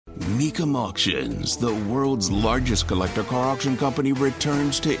Mecum Auctions, the world's largest collector car auction company,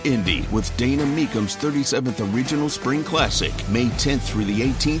 returns to Indy with Dana Mecum's 37th Regional Spring Classic, May 10th through the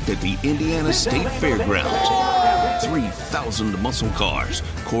 18th at the Indiana State Fairgrounds. 3,000 muscle cars,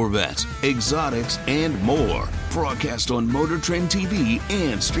 Corvettes, exotics, and more. Broadcast on Motor Trend TV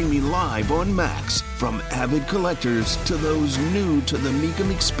and streaming live on Max. From avid collectors to those new to the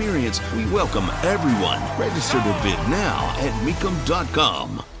Mecum experience, we welcome everyone. Register to bid now at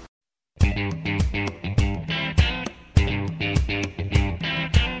Mecum.com.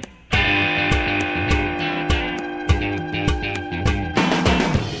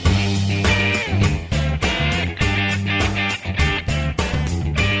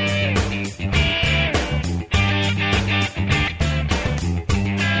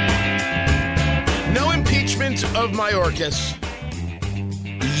 Of Mayorkas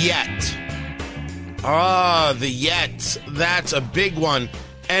yet. The yet. That's a big one.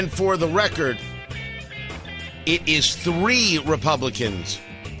 And for the record, it is 3 Republicans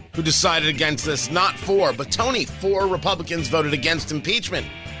who decided against this, not 4, but Tony, 4 Republicans voted against impeachment.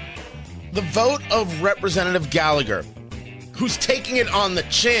 The vote of Representative Gallagher, who's taking it on the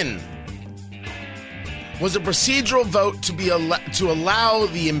chin, was a procedural vote to allow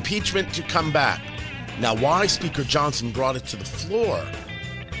the impeachment to come back. Now, why Speaker Johnson brought it to the floor,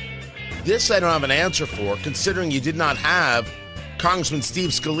 this I don't have an answer for, considering you did not have Congressman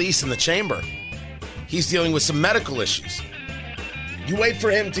Steve Scalise in the chamber. He's dealing with some medical issues. You wait for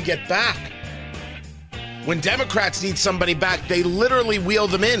him to get back. When Democrats need somebody back, they literally wheel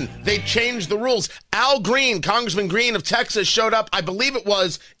them in. They change the rules. Al Green, Congressman Green of Texas, showed up, I believe it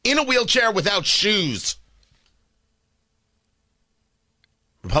was, in a wheelchair without shoes.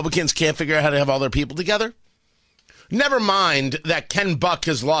 Republicans can't figure out how to have all their people together? Never mind that Ken Buck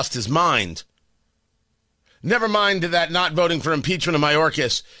has lost his mind. Never mind that not voting for impeachment of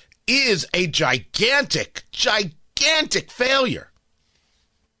Mayorkas is a gigantic failure.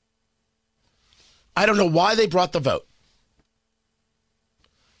 I don't know why they brought the vote.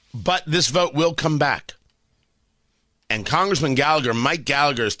 But this vote will come back. And Congressman Gallagher, Mike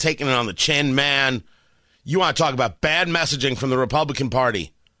Gallagher, is taking it on the chin, man. You want to talk about bad messaging from the Republican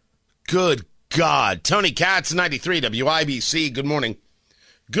Party. Good God. Tony Katz, 93 WIBC. Good morning.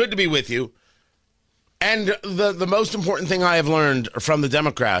 Good to be with you. And the most important thing I have learned from the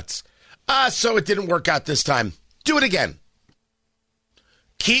Democrats, so it didn't work out this time. Do it again.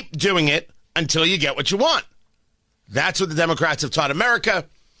 Keep doing it until you get what you want. That's what the Democrats have taught America.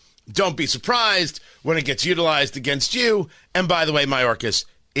 Don't be surprised when it gets utilized against you. And by the way, Mayorkas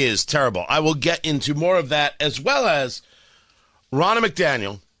is terrible. I will get into more of that, as well as Ronna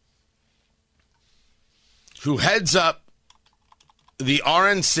McDaniel, who heads up the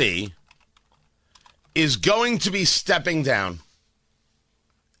RNC, is going to be stepping down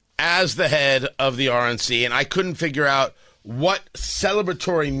as the head of the RNC, and I couldn't figure out what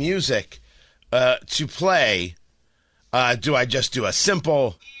celebratory music to play. Do I just do a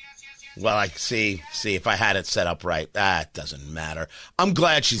simple... Well, I see if I had it set up right. That doesn't matter. I'm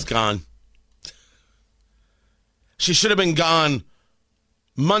glad she's gone. She should have been gone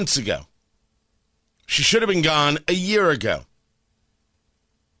months ago. She should have been gone a year ago.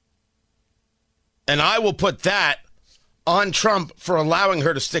 And I will put that on Trump for allowing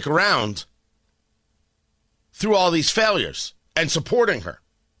her to stick around through all these failures and supporting her.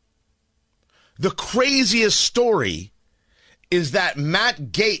 The craziest story is that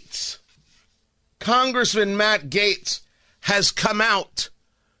Matt Gaetz, Congressman Matt Gaetz, has come out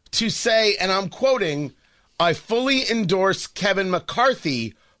to say, and I'm quoting, "I fully endorse Kevin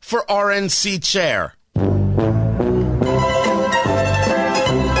McCarthy for RNC chair."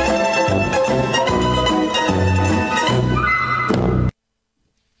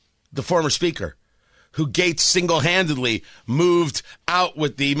 The former speaker, who Gaetz single-handedly moved out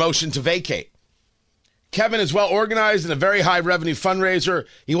with the motion to vacate. Kevin is well organized and a very high revenue fundraiser.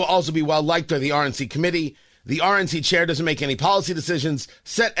 He will also be well liked by the RNC committee. The RNC chair doesn't make any policy decisions,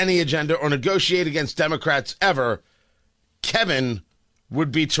 set any agenda, or negotiate against Democrats ever. Kevin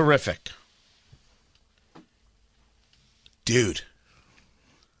would be terrific. Dude,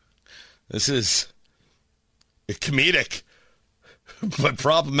 this is comedic, but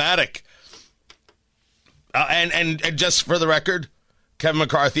problematic. And just for the record, Kevin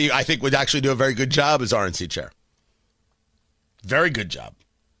McCarthy, I think, would actually do a very good job as RNC chair. Very good job.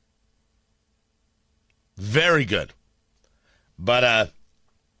 Very good. But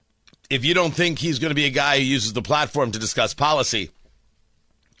if you don't think he's going to be a guy who uses the platform to discuss policy,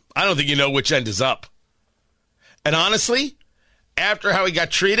 I don't think you know which end is up. And honestly, after how he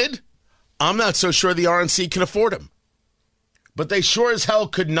got treated, I'm not so sure the RNC can afford him. but they sure as hell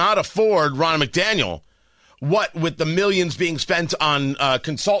could not afford Ron McDaniel. What with the millions being spent on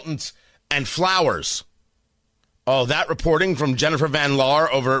consultants and flowers. Oh, that reporting from Jennifer Van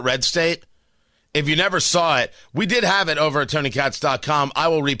Laar over at Red State. If you never saw it, we did have it over at TonyKatz.com. I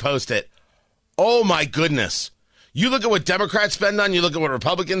will repost it. Oh, my goodness. You look at what Democrats spend on, you look at what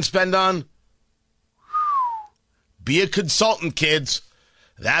Republicans spend on. Be a consultant, kids.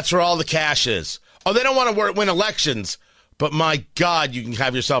 That's where all the cash is. Oh, they don't want to win elections, but my God, you can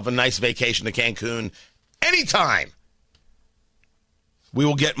have yourself a nice vacation to Cancun anytime. We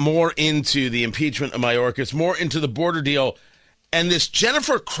will get more into the impeachment of Mayorkas, more into the border deal, and this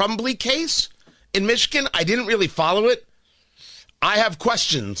Jennifer Crumbly case in Michigan. I didn't really follow it. I have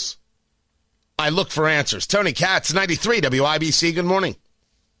questions. I look for answers. Tony Katz, 93 WIBC. Good morning.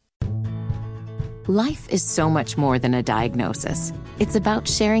 Life is so much more than a diagnosis. It's about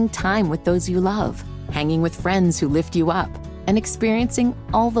sharing time with those you love, hanging with friends who lift you up, and experiencing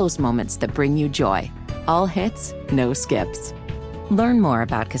all those moments that bring you joy. All hits, no skips. Learn more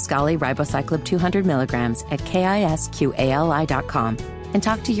about Kisqali Ribociclib 200 milligrams at KISQALI.com and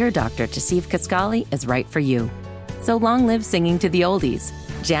talk to your doctor to see if Kisqali is right for you. So long live singing to the oldies,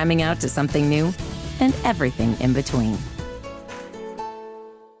 jamming out to something new, and everything in between.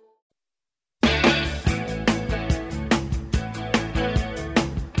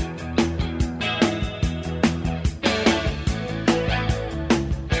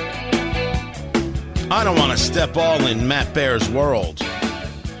 I don't want to step all in Matt Bear's world.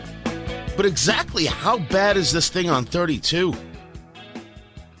 But exactly how bad is this thing on 32?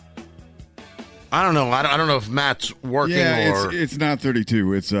 I don't know. I don't know if Matt's working or... it's not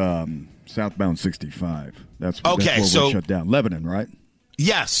 32. It's southbound 65. That's where we shut down. Lebanon, right?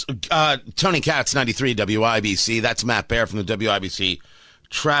 Yes. Tony Katz, 93 WIBC. That's Matt Bear from the WIBC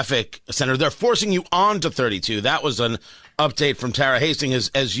Traffic Center. They're forcing you on to 32. That was an update from Tara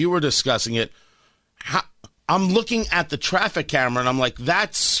Hastings as you were discussing it. I'm looking at the traffic camera, and I'm like,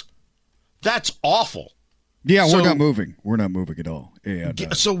 that's awful. Yeah, we're not moving. We're not moving at all.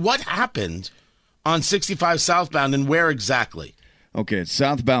 And, so what happened on 65 southbound, and where exactly? Okay, it's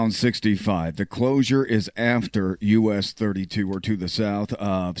southbound 65. The closure is after US 32 or to the south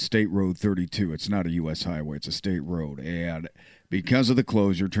of State Road 32. It's not a U.S. highway. It's a state road. And because of the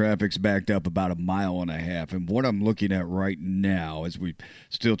closure, traffic's backed up about 1.5 miles. And what I'm looking at right now is we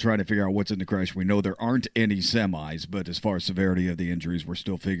still trying to figure out what's in the crash. We know there aren't any semis, but as far as severity of the injuries, we're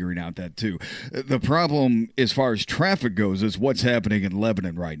still figuring out that too. The problem as far as traffic goes is what's happening in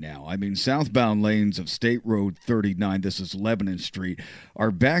Lebanon right now. I mean, southbound lanes of State Road 39, this is Lebanon Street,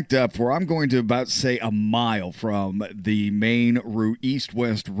 are backed up for, I'm going to about say 1 mile from the main route,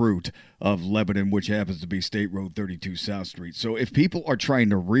 east-west route of Lebanon, which happens to be State Road 32 South Street. So if people are trying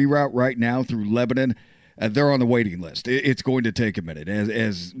to reroute right now through Lebanon, they're on the waiting list. It's going to take a minute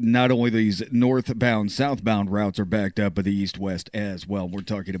as not only these northbound, southbound routes are backed up, but the east-west as well. We're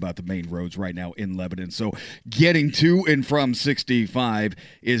talking about the main roads right now in Lebanon. So getting to and from 65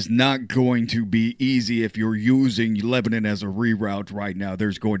 is not going to be easy if you're using Lebanon as a reroute right now.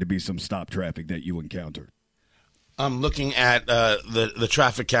 There's going to be some stop traffic that you encounter. I'm looking at the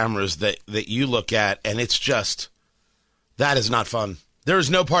traffic cameras that you look at, and it's just, that is not fun. There is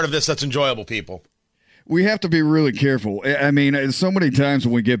no part of this that's enjoyable, people. We have to be really careful. I mean, so many times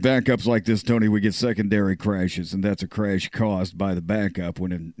when we get backups like this, Tony, we get secondary crashes, and that's a crash caused by the backup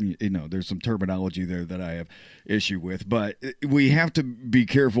when, there's some terminology there that I have issue with. But we have to be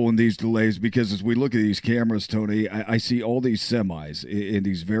careful in these delays because as we look at these cameras, Tony, I see all these semis in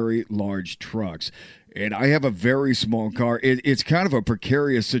these very large trucks. And I have a very small car. It's kind of a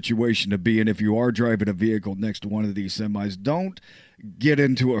precarious situation to be in if you are driving a vehicle next to one of these semis. Don't get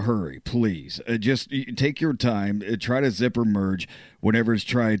into a hurry, please. Just take your time. Try to zipper merge whenever it's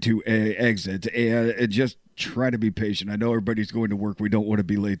trying to exit. And just try to be patient. I know everybody's going to work. We don't want to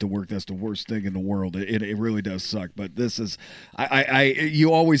be late to work. That's the worst thing in the world. It really does suck. But this is,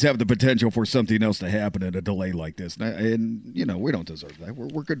 you always have the potential for something else to happen in a delay like this. And we don't deserve that.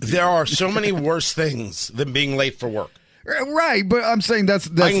 We're good. There are so many worse things than being late for work. Right, but I'm saying that's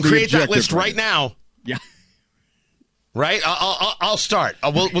I can create that list right now. Yeah. Right? I'll start.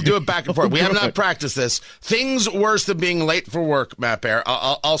 We'll do it back and forth. We have not practiced this. Things worse than being late for work, Matt Bear.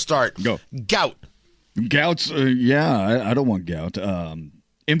 I'll start. Go. Gout. Gout's, I don't want gout.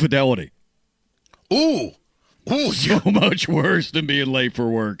 Infidelity. Ooh, so much worse than being late for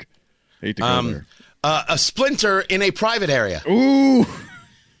work. Hate to go there. A splinter in a private area. Ooh,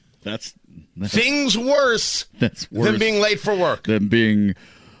 that's things worse. That's worse than being late for work. Than being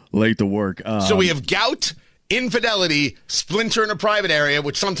late to work. So we have gout, infidelity, splinter in a private area,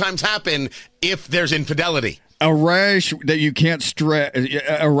 which sometimes happen if there's infidelity. A rash that you can't scratch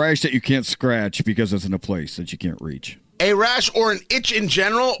because it's in a place that you can't reach. A rash or an itch in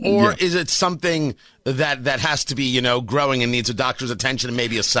general, or Yeah. is it something that has to be, growing and needs a doctor's attention and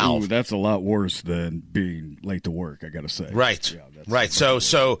maybe a salve? Ooh, that's a lot worse than being late to work, I got to say. Right. Yeah, that's right.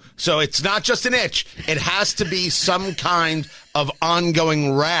 So it's not just an itch. It has to be some kind of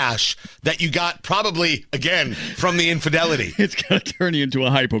ongoing rash that you got probably, again, from the infidelity. It's going to turn you into a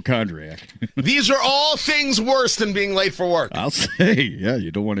hypochondriac. These are all things worse than being late for work. I'll say, yeah,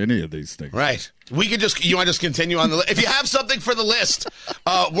 you don't want any of these things. Right. You want to just continue on the list? If you have something for the list,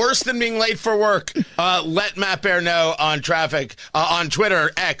 worse than being late for work, let Matt Bear know on traffic, on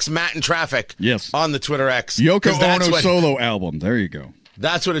Twitter, X, Matt and Traffic. Yes. On the Twitter X. Yoko Ono solo album. There you go.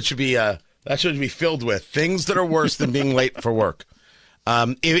 That's what it should be. That should be filled with things that are worse than being late for work.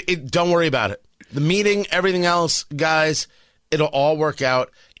 Don't worry about it. The meeting, everything else, guys, it'll all work out.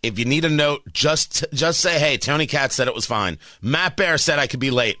 If you need a note, just say, hey, Tony Katz said it was fine. Matt Bear said I could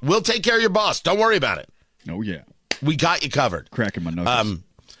be late. We'll take care of your boss. Don't worry about it. Oh, yeah. We got you covered. Cracking my knuckles.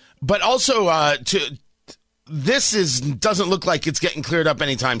 But also, doesn't look like it's getting cleared up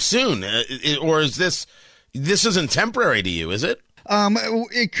anytime soon. Or is this isn't temporary to you, is it?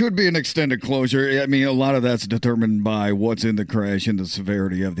 It could be an extended closure. I mean, a lot of that's determined by what's in the crash and the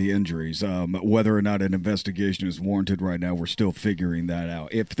severity of the injuries. Whether or not an investigation is warranted right now, we're still figuring that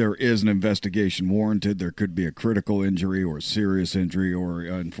out. If there is an investigation warranted, there could be a critical injury or a serious injury or,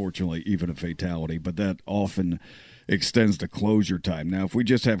 unfortunately, even a fatality. But that often extends the closure time. Now, if we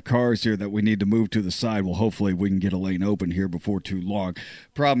just have cars here that we need to move to the side, well, hopefully we can get a lane open here before too long.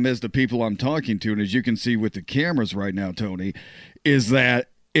 Problem is the people I'm talking to, and as you can see with the cameras right now, Tony, is that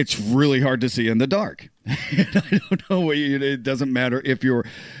it's really hard to see in the dark. I don't know. It doesn't matter if you're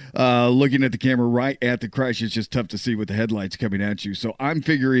looking at the camera right at the crash. It's just tough to see with the headlights coming at you. So I'm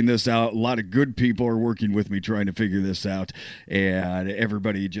figuring this out. A lot of good people are working with me trying to figure this out. And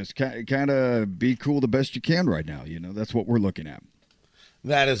everybody just kind of be cool the best you can right now. That's what we're looking at.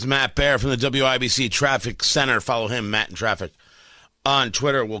 That is Matt Bear from the WIBC Traffic Center. Follow him, Matt in Traffic, on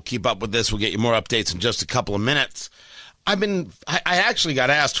Twitter. We'll keep up with this. We'll get you more updates in just a couple of minutes. I actually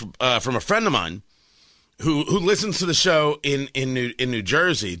got asked from a friend of mine who listens to the show in New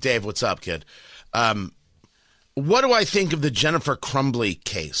Jersey. Dave, what's up, kid? What do I think of the Jennifer Crumbly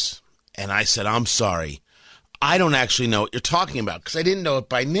case? And I said, I'm sorry. I don't actually know what you're talking about because I didn't know it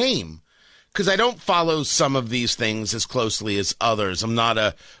by name. Because I don't follow some of these things as closely as others. I'm not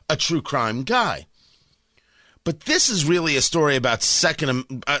a true crime guy. But this is really a story about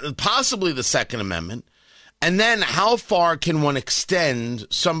possibly the Second Amendment. And then how far can one extend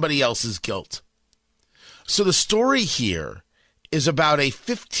somebody else's guilt? So the story here is about a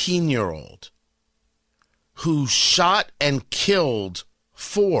 15-year-old who shot and killed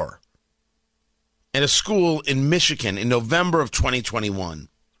 4 at a school in Michigan in November of 2021.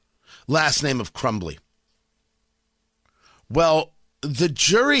 Last name of Crumbly. Well, the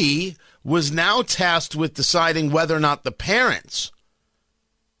jury was now tasked with deciding whether or not the parents,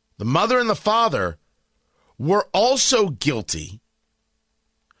 the mother and the father, were also guilty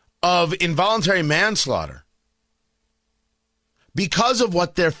of involuntary manslaughter because of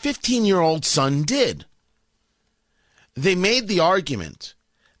what their 15-year-old son did. They made the argument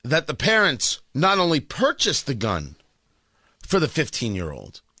that the parents not only purchased the gun for the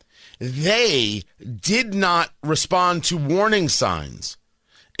 15-year-old, they did not respond to warning signs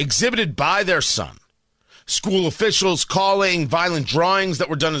exhibited by their son. School officials calling violent drawings that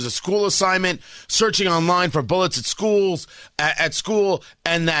were done as a school assignment, searching online for bullets at school,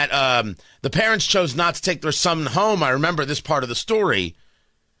 and that the parents chose not to take their son home. I remember this part of the story,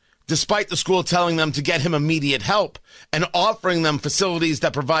 despite the school telling them to get him immediate help and offering them facilities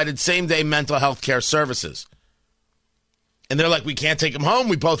that provided same-day mental health care services. And they're like, we can't take him home.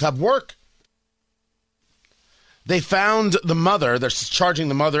 We both have work. They found the mother. They're charging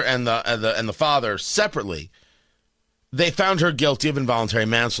the mother and the father separately. They found her guilty of involuntary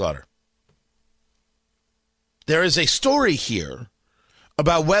manslaughter. There is a story here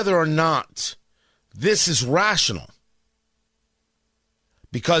about whether or not this is rational.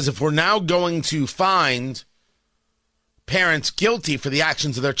 Because if we're now going to find parents guilty for the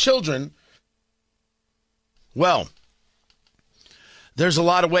actions of their children, well, there's a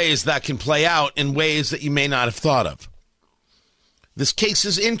lot of ways that can play out in ways that you may not have thought of. This case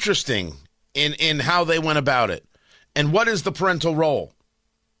is interesting in how they went about it. And what is the parental role?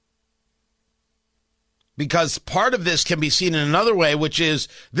 Because part of this can be seen in another way, which is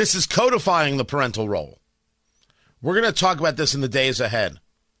this is codifying the parental role. We're going to talk about this in the days ahead.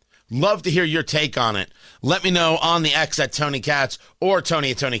 Love to hear your take on it. Let me know on the X at Tony Katz or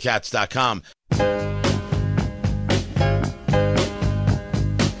Tony at TonyKatz.com.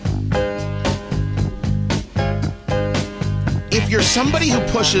 you're somebody who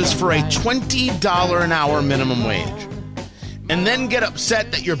pushes for a $20 an hour minimum wage and then get upset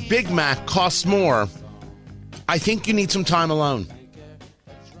that your Big Mac costs more, I think you need some time alone.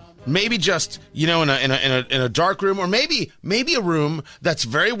 Maybe just, in a dark room, or maybe a room that's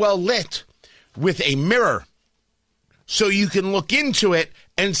very well lit with a mirror so you can look into it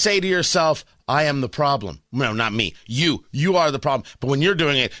and say to yourself, I am the problem. No, not me. You are the problem. But when you're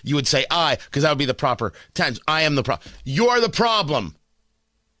doing it, you would say I, because that would be the proper tense. I am the problem. You're the problem.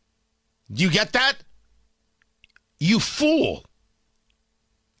 Do you get that? You fool.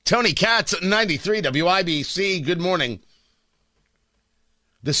 Tony Katz at 93 WIBC. Good morning.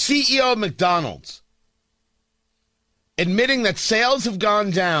 The CEO of McDonald's admitting that sales have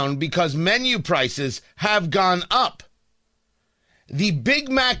gone down because menu prices have gone up. The Big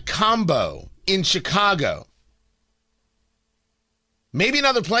Mac combo in Chicago, maybe in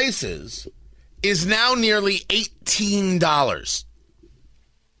other places, is now nearly $18.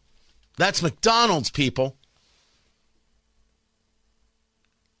 That's McDonald's, people.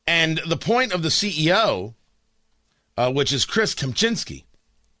 And the point of the CEO, which is Chris Kempczinski,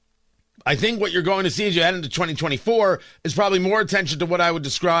 I think what you're going to see as you head into 2024 is probably more attention to what I would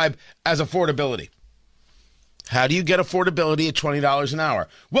describe as affordability. How do you get affordability at $20 an hour?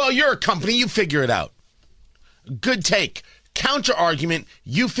 Well, you're a company, you figure it out. Good take. Counter argument,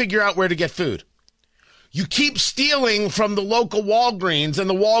 you figure out where to get food. You keep stealing from the local Walgreens and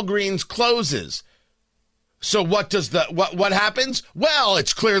the Walgreens closes. So what happens? Well,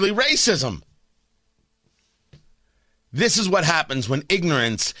 it's clearly racism. This is what happens when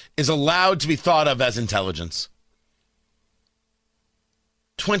ignorance is allowed to be thought of as intelligence.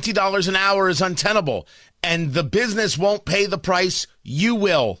 $20 an hour is untenable, and the business won't pay the price. You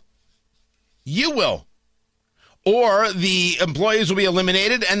will. You will. Or the employees will be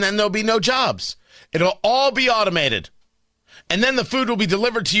eliminated, and then there'll be no jobs. It'll all be automated. And then the food will be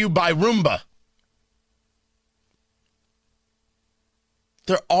delivered to you by Roomba.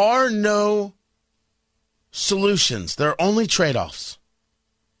 There are no solutions. There are only trade-offs.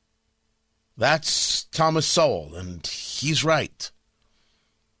 That's Thomas Sowell, and he's right.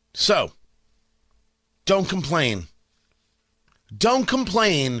 So, don't complain. Don't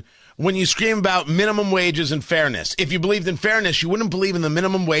complain when you scream about minimum wages and fairness. If you believed in fairness, you wouldn't believe in the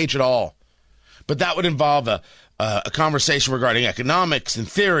minimum wage at all. But that would involve a conversation regarding economics and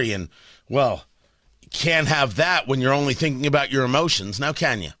theory, and, well, you can't have that when you're only thinking about your emotions, now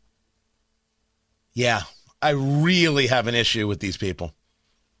can you? Yeah, I really have an issue with these people.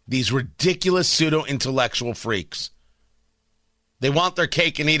 These ridiculous pseudo-intellectual freaks. They want their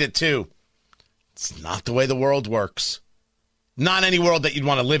cake and eat it too. It's not the way the world works. Not any world that you'd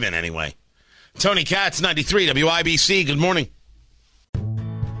want to live in anyway. Tony Katz, 93 WIBC. Good morning.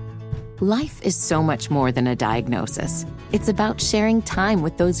 Life is so much more than a diagnosis. It's about sharing time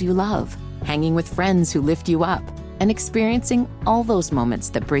with those you love, hanging with friends who lift you up, and experiencing all those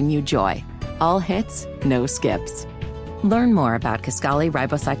moments that bring you joy. All hits, no skips. Learn more about Kisqali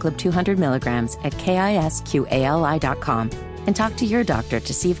Ribociclib 200 milligrams at KISQALI.com and talk to your doctor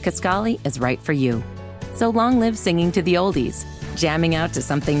to see if Kisqali is right for you. So long live singing to the oldies, jamming out to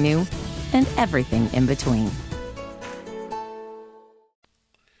something new, and everything in between.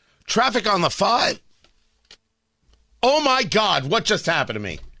 Traffic on the 5. Oh my God, what just happened to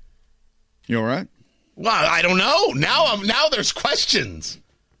me? You all right? Well, I don't know. Now there's questions.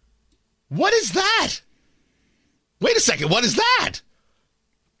 What is that? Wait a second. What is that?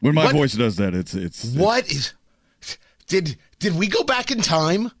 When my voice does that, it's what is? Did we go back in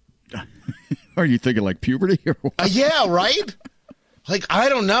time? Are you thinking like puberty or what? Yeah, right. Like I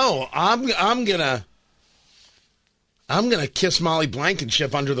don't know. I'm gonna kiss Molly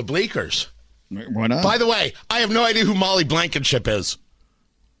Blankenship under the bleakers. Why not? By the way, I have no idea who Molly Blankenship is.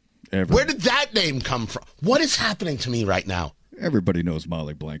 Where did that name come from? What is happening to me right now? Everybody knows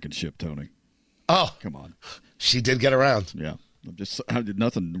Molly Blankenship, Tony. Oh, come on. She did get around. Yeah. I did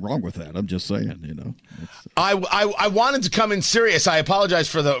nothing wrong with that. I'm just saying, I wanted to come in serious. I apologize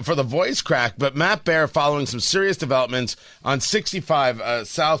for the voice crack, but Matt Baer following some serious developments on 65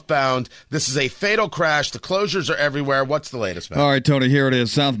 southbound. This is a fatal crash. The closures are everywhere. What's the latest, Matt? All right, Tony, here it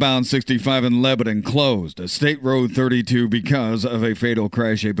is. Southbound 65 in Lebanon closed. State Road 32 because of a fatal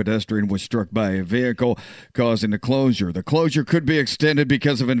crash. A pedestrian was struck by a vehicle, causing the closure. The closure could be extended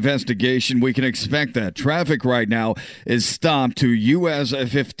because of investigation. We can expect that. Traffic right now is stopped south to US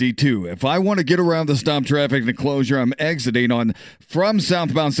 52. If I want to get around the stop traffic and the closure, I'm exiting from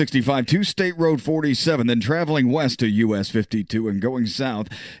southbound 65 to State Road 47, then traveling west to US 52 and going south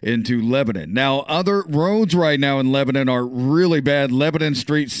into Lebanon. Now, other roads right now in Lebanon are really bad. Lebanon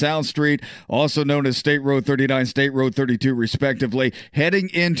Street, South Street, also known as State Road 39, State Road 32, respectively. Heading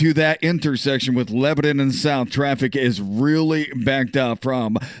into that intersection with Lebanon and South, traffic is really backed up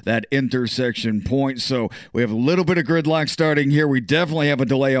from that intersection point. So we have a little bit of gridlock starting here. We definitely have a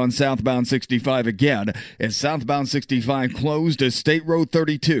delay on southbound 65 again, as southbound 65 closed as State Road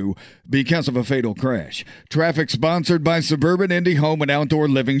 32 because of a fatal crash. Traffic sponsored by Suburban Indy Home and Outdoor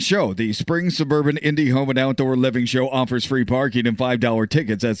Living Show. The Spring Suburban Indy Home and Outdoor Living Show offers free parking and $5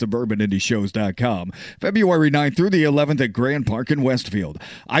 tickets at suburbanindyshows.com. February 9th through the 11th at Grand Park in Westfield.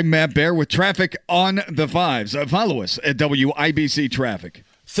 I'm Matt Bear with traffic on the fives. Follow us at WIBC Traffic.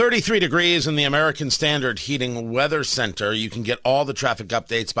 33 degrees in the American Standard Heating Weather Center. You can get all the traffic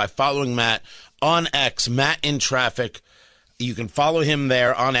updates by following Matt on X, Matt in Traffic. You can follow him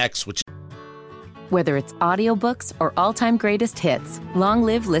there on X, which... Whether it's audiobooks or all-time greatest hits, long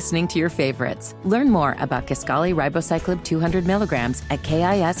live listening to your favorites. Learn more about Kisqali Ribociclib 200 milligrams at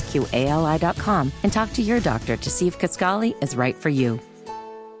KISQALI.com and talk to your doctor to see if Kisqali is right for you.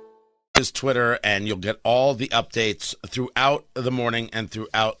 His Twitter, and you'll get all the updates throughout the morning and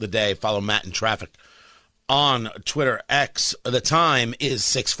throughout the day. Follow Matt in Traffic on Twitter. X. The time is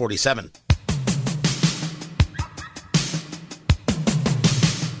 6:47.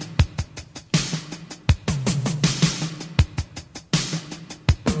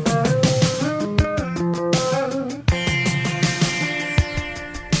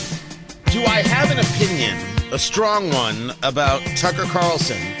 Do I have an opinion, a strong one, about Tucker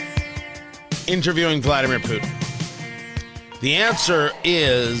Carlson interviewing Vladimir Putin? The answer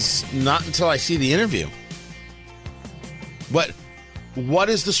is not until I see the interview. What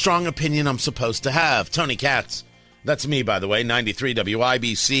is the strong opinion I'm supposed to have? Tony Katz. That's me, by the way, 93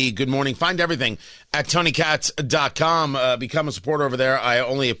 WIBC. Good morning. Find everything at TonyKatz.com. Become a supporter over there. I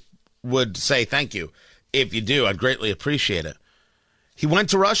only would say thank you if you do. I'd greatly appreciate it. He went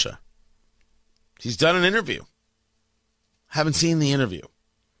to Russia. He's done an interview. Haven't seen the interview.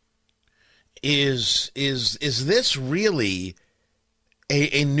 Is this really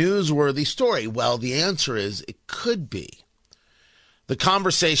a newsworthy story? Well, the answer is it could be. The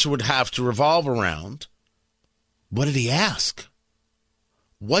conversation would have to revolve around, what did he ask?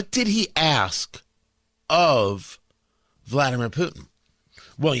 What did he ask of Vladimir Putin?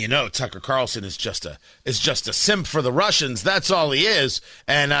 Well, you know, Tucker Carlson is just a simp for the Russians. That's all he is,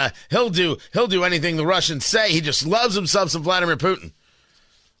 and he'll do anything the Russians say. He just loves himself some Vladimir Putin.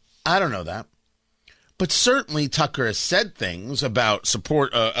 I don't know that. But certainly Tucker has said things about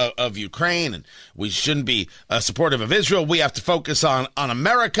support of Ukraine, and we shouldn't be supportive of Israel. We have to focus on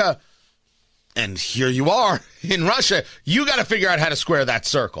America. And here you are in Russia. You got to figure out how to square that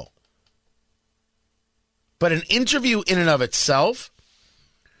circle. But an interview in and of itself,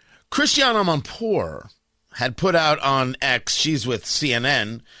 Christiane Amanpour had put out on X, she's with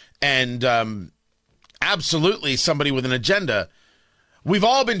CNN, and absolutely somebody with an agenda. We've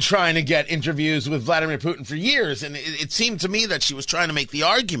all been trying to get interviews with Vladimir Putin for years, and it seemed to me that she was trying to make the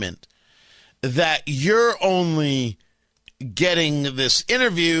argument that you're only getting this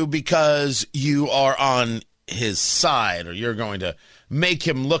interview because you are on his side, or you're going to make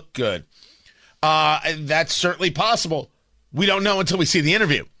him look good. That's certainly possible. We don't know until we see the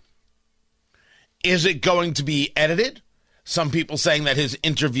interview. Is it going to be edited? Some people saying that his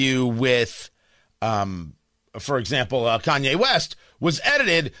interview with, for example, Kanye West was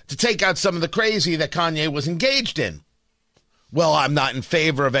edited to take out some of the crazy that Kanye was engaged in. Well, I'm not in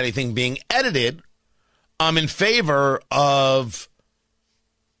favor of anything being edited. I'm in favor of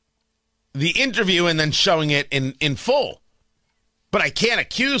the interview and then showing it in full. But I can't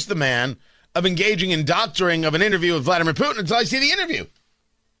accuse the man of engaging in doctoring of an interview with Vladimir Putin until I see the interview.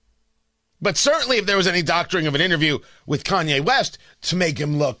 But certainly if there was any doctoring of an interview with Kanye West to make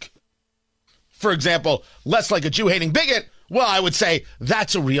him look, for example, less like a Jew-hating bigot, well, I would say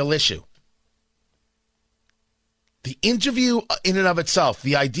that's a real issue. The interview in and of itself,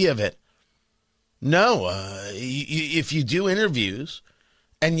 the idea of it, no, if you do interviews,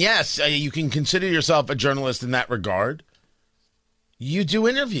 and yes, you can consider yourself a journalist in that regard, you do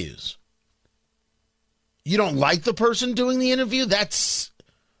interviews. You don't like the person doing the interview? That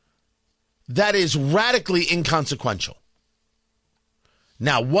is radically inconsequential.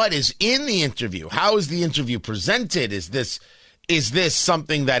 Now, what is in the interview? How is the interview presented? Is this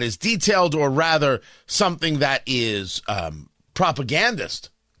something that is detailed, or rather something that is propagandist?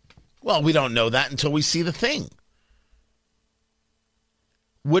 Well, we don't know that until we see the thing.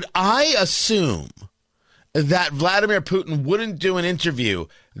 would I assume that Vladimir Putin wouldn't do an interview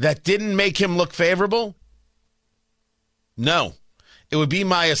that didn't make him look favorable? No. It would be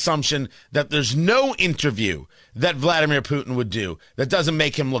my assumption that there's no interview that Vladimir Putin would do that doesn't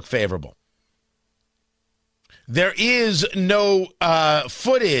make him look favorable. There is no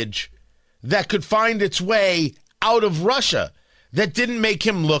footage that could find its way out of Russia that didn't make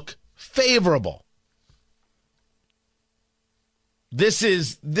him look favorable. This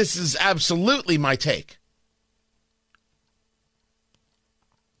is absolutely my take.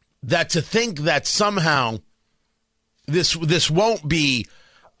 That to think that somehow this won't be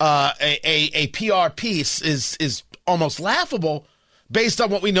a PR piece is almost laughable based on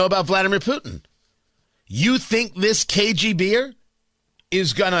what we know about Vladimir Putin. You think this KGBer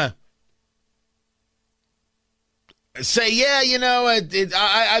is going to say, yeah, you know,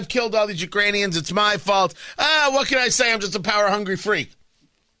 I've killed all these Ukrainians. It's my fault. What can I say? I'm just a power-hungry freak.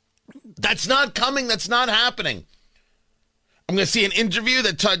 That's not coming. That's not happening. I'm going to see an interview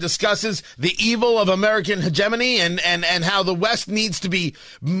that discusses the evil of American hegemony and how the West needs to be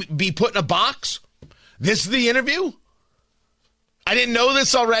put in a box. This is the interview? I didn't know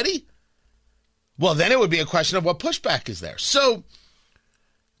this already? Well, then it would be a question of what pushback is there. So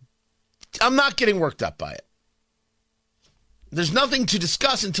I'm not getting worked up by it. There's nothing to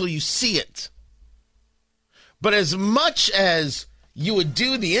discuss until you see it. But as much as you would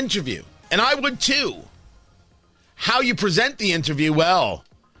do the interview, and I would too, how you present the interview, well,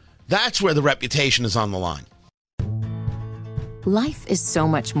 that's where the reputation is on the line. Life is so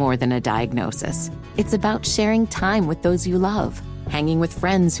much more than a diagnosis. It's about sharing time with those you love, hanging with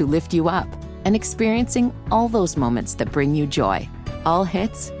friends who lift you up, and experiencing all those moments that bring you joy. All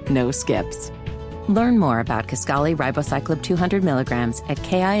hits, no skips. Learn more about Kisqali Ribociclib 200 milligrams at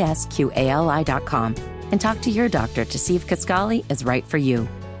KISQALI.com and talk to your doctor to see if Kisqali is right for you.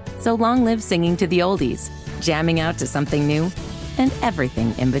 So long live singing to the oldies, jamming out to something new, and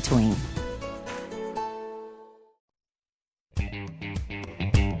everything in between.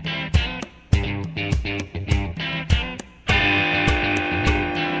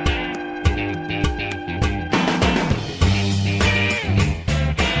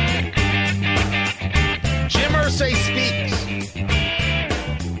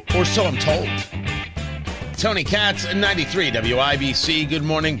 Or so I'm told. Tony Katz, 93 WIBC. Good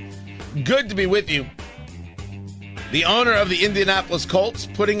morning. Good to be with you. The owner of the Indianapolis Colts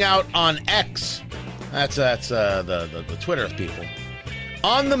putting out on X, that's the Twitter people,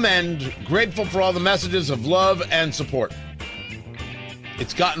 on the mend, grateful for all the messages of love and support.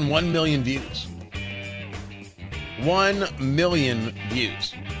 It's gotten 1 million views. 1 million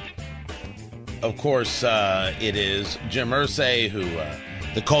views. Of course, it is Jim Irsay, who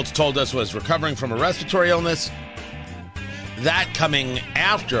the Colts told us was recovering from a respiratory illness. That coming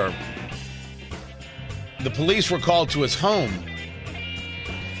after the police were called to his home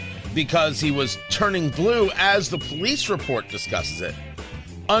because he was turning blue, as the police report discusses it,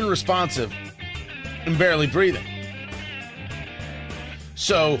 unresponsive and barely breathing.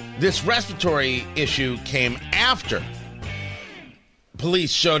 So this respiratory issue came after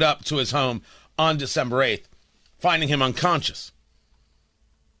police showed up to his home on December 8th, finding him unconscious.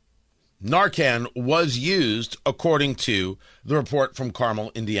 Narcan was used, according to the report from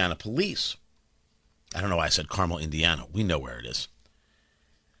Carmel, Indiana police. I don't know why I said Carmel, Indiana. We know where it is.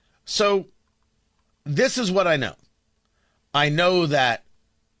 So this is what I know. I know that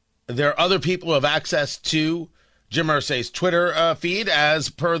there are other people who have access to Jim Irsay's Twitter feed, as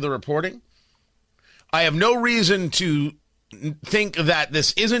per the reporting. I have no reason to think that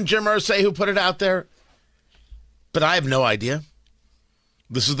this isn't Jim Irsay who put it out there, but I have no idea.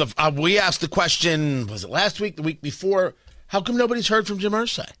 This is we asked the question, was it last week, the week before? How come nobody's heard from Jim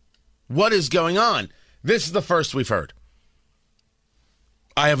Irsay? What is going on? This is the first we've heard.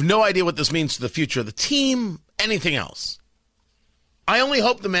 I have no idea what this means to the future of the team, anything else. I only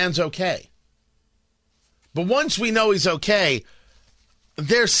hope the man's okay. But once we know he's okay,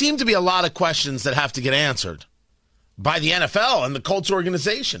 there seem to be a lot of questions that have to get answered by the NFL and the Colts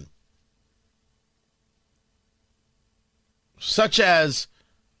organization. Such as,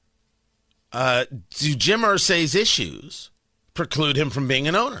 do Jim Irsay's issues preclude him from being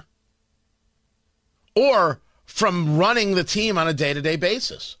an owner? Or from running the team on a day-to-day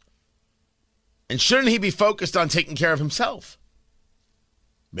basis? And shouldn't he be focused on taking care of himself?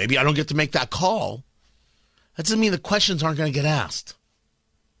 Maybe I don't get to make that call. That doesn't mean the questions aren't going to get asked.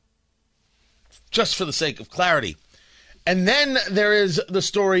 Just for the sake of clarity. And then there is the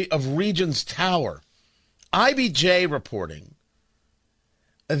story of Regents Tower. IBJ reporting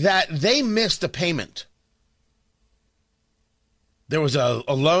that they missed a payment There was a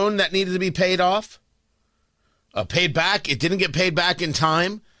loan that needed to be paid off, paid back. It didn't get paid back in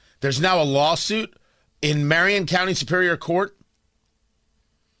time. There's now a lawsuit in Marion County Superior Court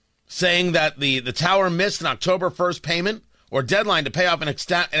saying that the tower missed an October 1st payment or deadline to pay off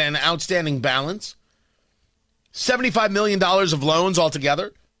an outstanding balance. $75 million of loans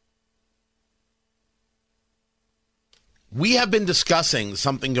altogether. We have been discussing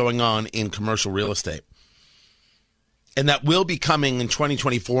something going on in commercial real estate, and that will be coming in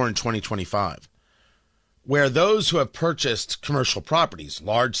 2024 and 2025, where those who have purchased commercial properties,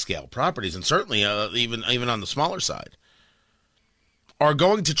 large-scale properties, and certainly even on the smaller side, are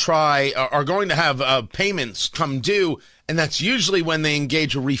going to have payments come due, and that's usually when they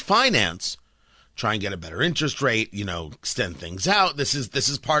engage a refinance, try and get a better interest rate, extend things out. This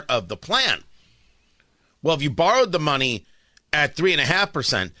is part of the plan. Well, if you borrowed the money at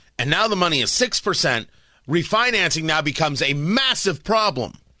 3.5%, and now the money is 6%, refinancing now becomes a massive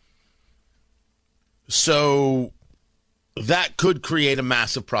problem. So that could create a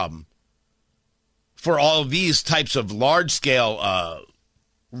massive problem for all of these types of large-scale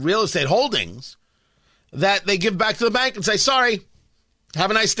real estate holdings that they give back to the bank and say, sorry,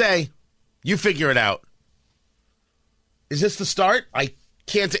 have a nice day. You figure it out. Is this the start? I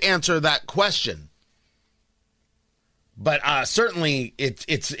can't answer that question. But certainly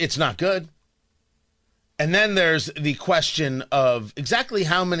it's not good. And then there's the question of exactly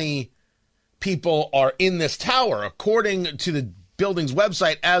how many people are in this tower. According to the building's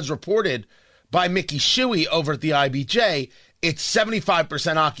website, as reported by Mickey Shuey over at the IBJ, it's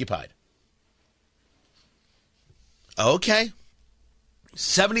 75% occupied. Okay.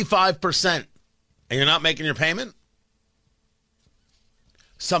 75%. And you're not making your payment?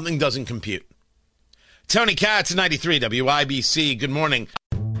 Something doesn't compute. Tony Katz, 93 WIBC. Good morning.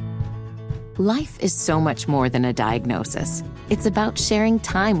 Life is so much more than a diagnosis. It's about sharing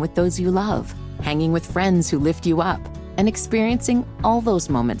time with those you love, hanging with friends who lift you up, and experiencing all those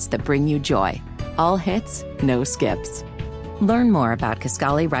moments that bring you joy. All hits, no skips. Learn more about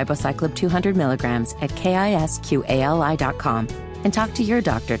Kisqali Ribociclib 200 milligrams at KISQALI.com and talk to your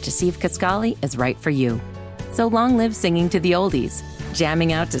doctor to see if Kisqali is right for you. So long live singing to the oldies,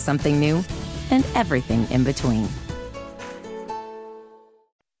 jamming out to something new, and everything in between.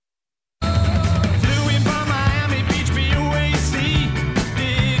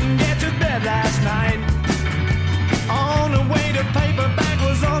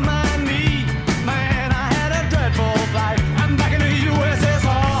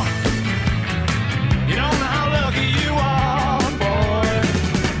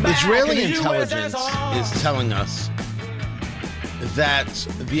 Israeli intelligence is telling us that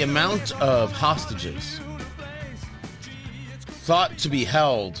the amount of hostages thought to be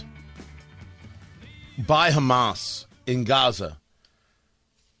held by Hamas in Gaza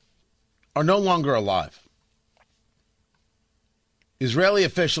are no longer alive. Israeli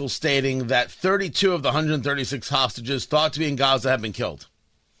officials stating that 32 of the 136 hostages thought to be in Gaza have been killed.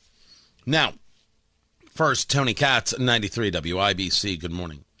 Now, first, Tony Katz, 93 WIBC. Good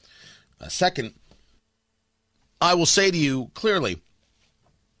morning. Second, I will say to you clearly,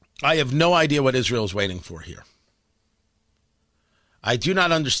 I have no idea what Israel is waiting for here. I do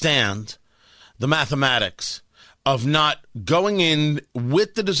not understand the mathematics of not going in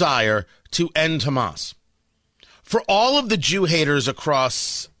with the desire to end Hamas. For all of the Jew haters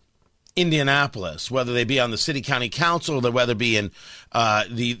across Indianapolis, whether they be on the city county council or whether be in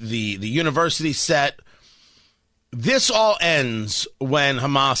the university set, this all ends when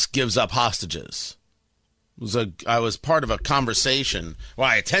Hamas gives up hostages. I was part of a conversation,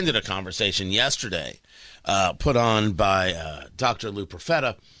 I attended a conversation yesterday put on by Dr. Lou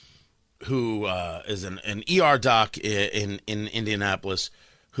Profeta, who is an ER doc in Indianapolis,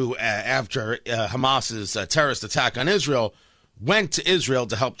 who after Hamas's terrorist attack on Israel, went to Israel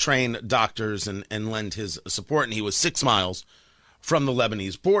to help train doctors and lend his support, and he was 6 miles from the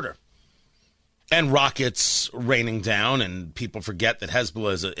Lebanese border. And rockets raining down, and people forget that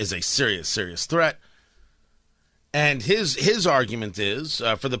Hezbollah is a serious, serious threat. And his argument is,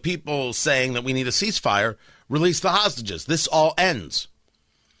 for the people saying that we need a ceasefire, release the hostages. This all ends.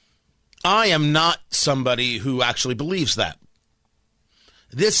 I am not somebody who actually believes that.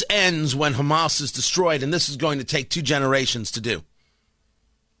 This ends when Hamas is destroyed, and this is going to take 2 generations to do.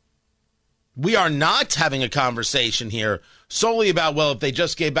 We are not having a conversation here solely about, if they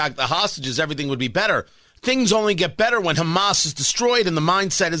just gave back the hostages, everything would be better. Things only get better when Hamas is destroyed and the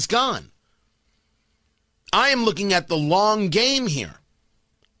mindset is gone. I am looking at the long game here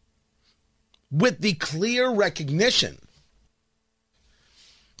with the clear recognition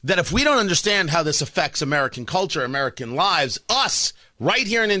that if we don't understand how this affects American culture, American lives, us right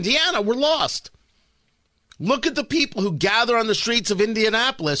here in Indiana, we're lost. Look at the people who gather on the streets of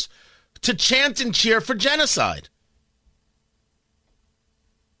Indianapolis to chant and cheer for genocide.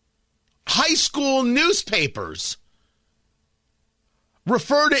 High school newspapers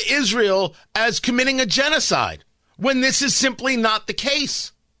refer to Israel as committing a genocide when this is simply not the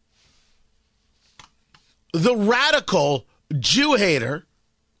case. The radical Jew hater,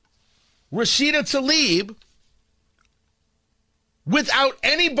 Rashida Tlaib, without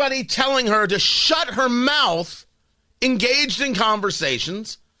anybody telling her to shut her mouth, engaged in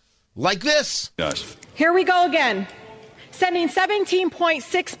conversations like this. Here we go again. Sending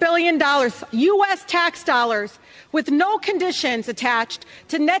 $17.6 billion U.S. tax dollars with no conditions attached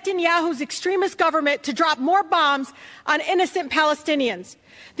to Netanyahu's extremist government to drop more bombs on innocent Palestinians.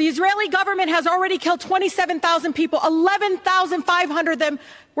 The Israeli government has already killed 27,000 people. 11,500 of them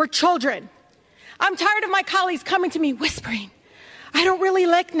were children. I'm tired of my colleagues coming to me whispering, I don't really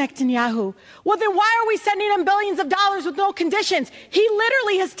like Netanyahu. Well, then why are we sending him billions of dollars with no conditions? He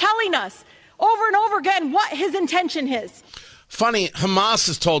literally is telling us over and over again what his intention is. Funny, Hamas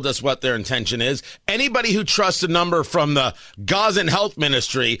has told us what their intention is. Anybody who trusts a number from the Gazan Health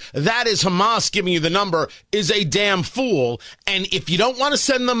Ministry, that is Hamas giving you the number, is a damn fool. And if you don't want to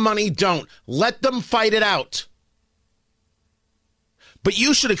send them money, don't. Let them fight it out. But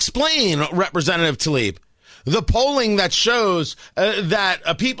you should explain, Representative Tlaib, the polling that shows that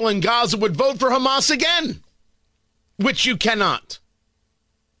people in Gaza would vote for Hamas again, which you cannot.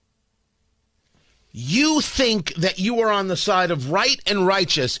 You think that you are on the side of right and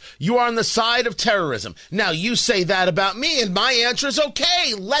righteous. You are on the side of terrorism. Now, you say that about me, and my answer is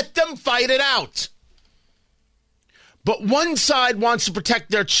okay. Let them fight it out. But one side wants to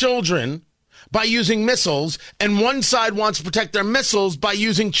protect their children by using missiles, and one side wants to protect their missiles by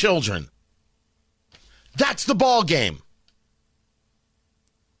using children. That's the ball game.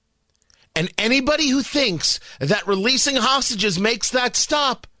 And anybody who thinks that releasing hostages makes that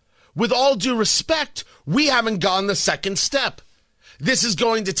stop, with all due respect, we haven't gone the second step. This is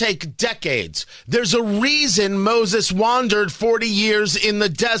going to take decades. There's a reason Moses wandered 40 years in the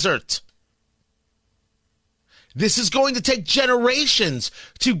desert. This is going to take generations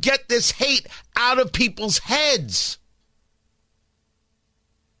to get this hate out of people's heads.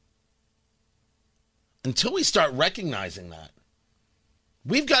 Until we start recognizing that,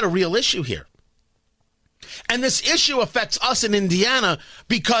 we've got a real issue here. And this issue affects us in Indiana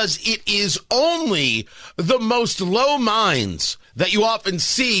because it is only the most low minds that you often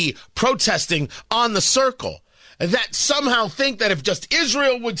see protesting on the circle that somehow think that if just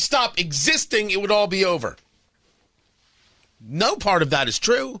Israel would stop existing, it would all be over. No part of that is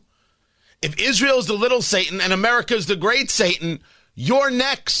true. If Israel's the little Satan and America's the great Satan, you're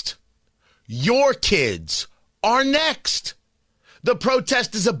next. Your kids are next. The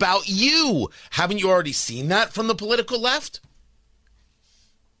protest is about you. Haven't you already seen that from the political left?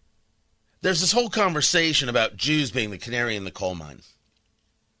 There's this whole conversation about Jews being the canary in the coal mine.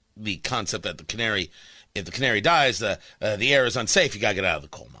 The concept that if the canary dies, the air is unsafe, you got to get out of the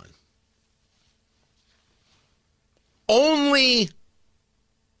coal mine. Only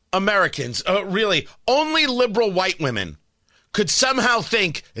Americans, really, only liberal white women could somehow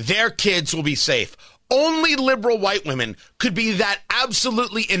think their kids will be safe. Only liberal white women could be that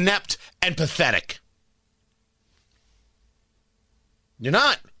absolutely inept and pathetic. You're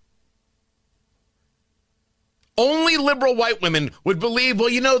not. Only liberal white women would believe, well,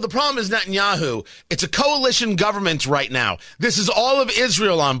 you know, the problem is Netanyahu. It's a coalition government right now. This is all of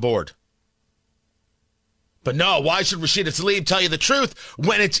Israel on board. But no, why should Rashida Tlaib tell you the truth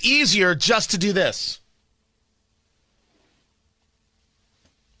when it's easier just to do this?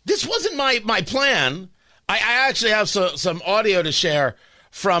 This wasn't my plan. I actually have some audio to share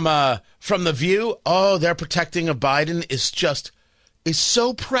from The View. Oh, their protecting of Biden is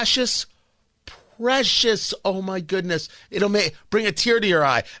so precious. Precious. Oh, my goodness. It'll bring a tear to your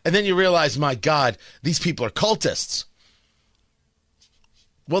eye. And then you realize, my God, these people are cultists.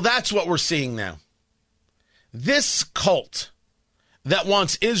 Well, that's what we're seeing now. This cult that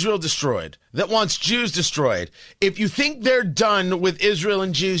wants Israel destroyed, that wants Jews destroyed, if you think they're done with Israel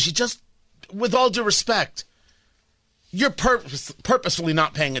and Jews, you just, with all due respect, you're purposefully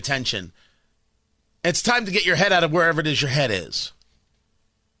not paying attention. It's time to get your head out of wherever it is your head is.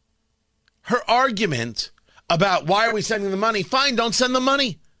 Her argument about why are we sending the money, fine, don't send the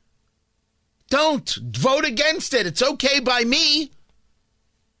money. Don't. Vote against it. It's okay by me.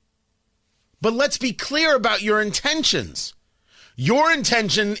 But let's be clear about your intentions. Your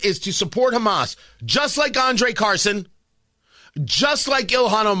intention is to support Hamas, just like Andre Carson, just like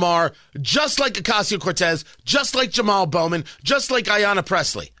Ilhan Omar, just like Ocasio-Cortez, just like Jamal Bowman, just like Ayanna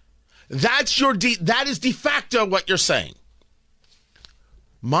Pressley. That is de facto what you're saying.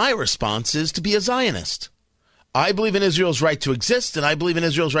 My response is to be a Zionist. I believe in Israel's right to exist, and I believe in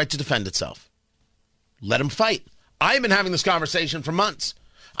Israel's right to defend itself. Let them fight. I've been having this conversation for months.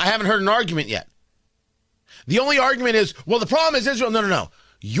 I haven't heard an argument yet. The only argument is, well, the problem is Israel. No.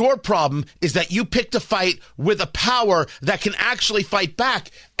 Your problem is that you picked a fight with a power that can actually fight back.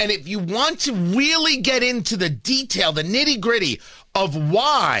 And if you want to really get into the detail, the nitty-gritty of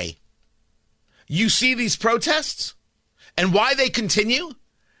why you see these protests and why they continue,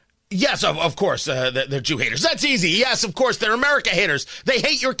 yes, of course, they're Jew haters. That's easy. Yes, of course, they're America haters. They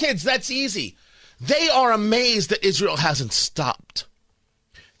hate your kids. That's easy. They are amazed that Israel hasn't stopped.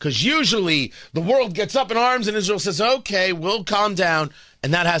 Because usually the world gets up in arms and Israel says, okay, we'll calm down.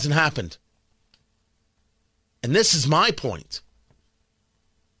 And that hasn't happened. And this is my point.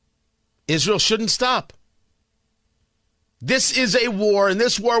 Israel shouldn't stop. This is a war, and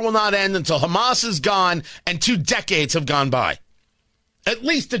this war will not end until Hamas is gone and 2 decades have gone by. At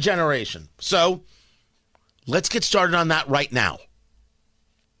least a generation. So let's get started on that right now.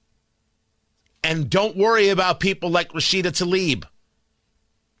 And don't worry about people like Rashida Tlaib.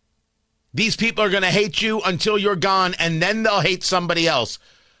 These people are going to hate you until you're gone, and then they'll hate somebody else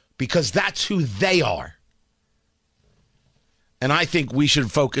because that's who they are. And I think we should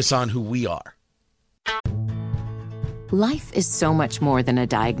focus on who we are. Life is so much more than a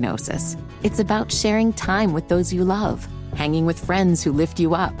diagnosis. It's about sharing time with those you love, hanging with friends who lift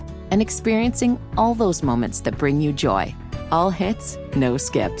you up, and experiencing all those moments that bring you joy. All hits, no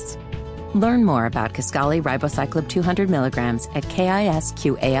skips. Learn more about Kisqali Ribociclib 200 milligrams at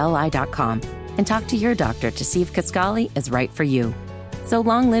KISQALI.com and talk to your doctor to see if Kisqali is right for you. So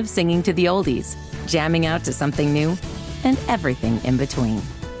long live singing to the oldies, jamming out to something new, and everything in between.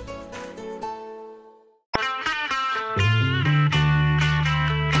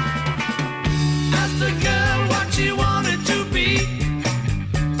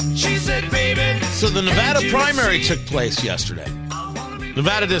 So the Nevada primary took place yesterday.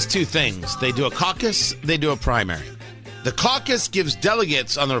 Nevada does 2 things. They do a caucus, they do a primary. The caucus gives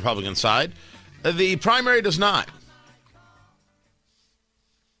delegates on the Republican side. The primary does not.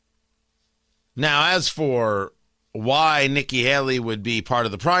 Now, as for why Nikki Haley would be part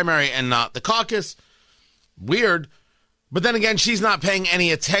of the primary and not the caucus, weird. But then again, she's not paying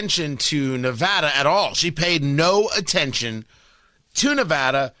any attention to Nevada at all. She paid no attention to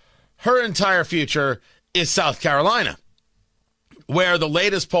Nevada. Her entire future is South Carolina, where the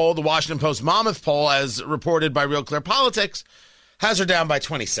latest poll, the Washington Post Monmouth poll, as reported by Real Clear Politics, has her down by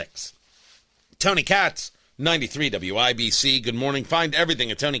 26. Tony Katz, 93 WIBC. Good morning. Find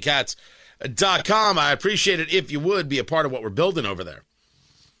everything at TonyKatz.com. I appreciate it if you would be a part of what we're building over there.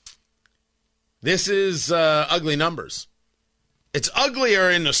 This is ugly numbers. It's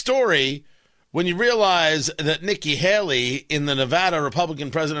uglier in the story when you realize that Nikki Haley in the Nevada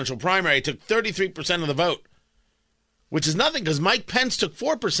Republican presidential primary took 33% of the vote, which is nothing because Mike Pence took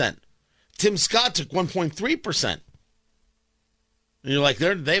 4%. Tim Scott took 1.3%. And you're like, they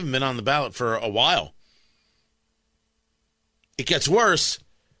haven't been on the ballot for a while. It gets worse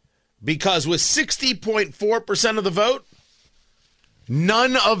because with 60.4% of the vote,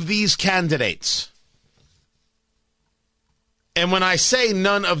 none of these candidates, and when I say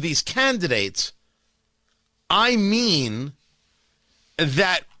none of these candidates, I mean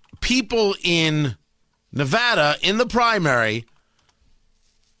that people in Nevada, in the primary,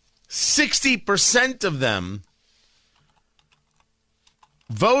 60% of them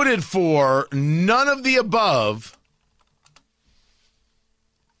voted for none of the above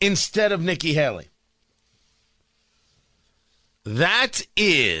instead of Nikki Haley. That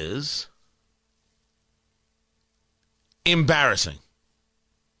is embarrassing.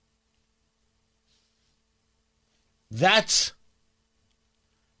 That's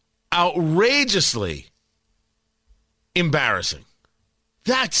outrageously embarrassing.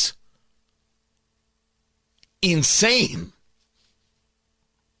 That's insane.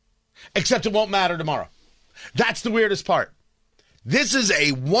 Except it won't matter tomorrow. That's the weirdest part. This is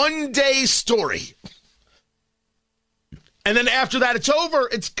a one-day story. And then after that, it's over.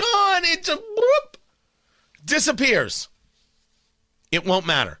 It's gone. It's a whoop, disappears. It won't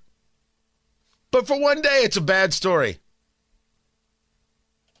matter. But for one day, it's a bad story.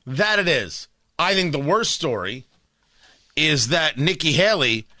 That it is. I think the worst story is that Nikki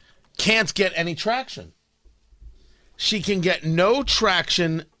Haley can't get any traction. She can get no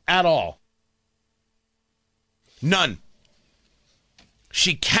traction at all. None.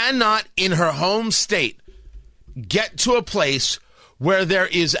 She cannot, in her home state, get to a place where there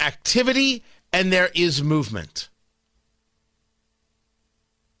is activity and there is movement.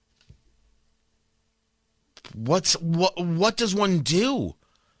 What does one do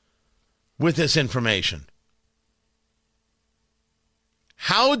with this information?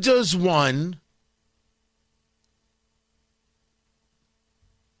 How does one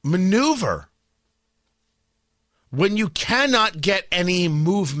maneuver when you cannot get any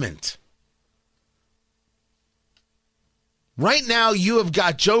movement? Right now, you have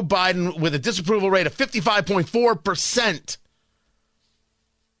got Joe Biden with a disapproval rate of 55.4%.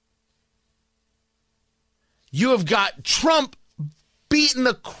 You have got Trump beating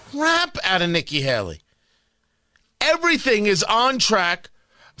the crap out of Nikki Haley. Everything is on track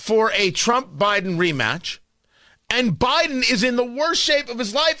for a Trump-Biden rematch. And Biden is in the worst shape of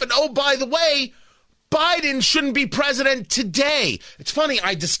his life. And oh, by the way, Biden shouldn't be president today. It's funny,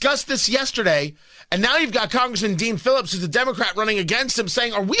 I discussed this yesterday, and now you've got Congressman Dean Phillips, who's a Democrat, running against him,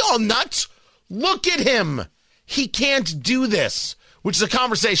 saying, are we all nuts? Look at him. He can't do this, which is a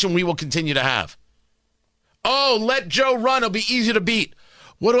conversation we will continue to have. Oh, let Joe run. It'll be easy to beat.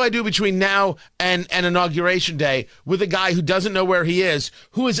 What do I do between now and Inauguration Day with a guy who doesn't know where he is,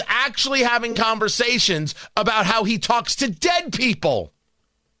 who is actually having conversations about how he talks to dead people?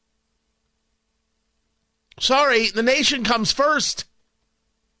 Sorry, the nation comes first.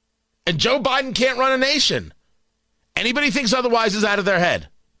 And Joe Biden can't run a nation. Anybody thinks otherwise is out of their head,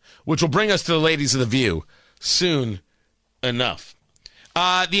 which will bring us to the ladies of The View soon enough.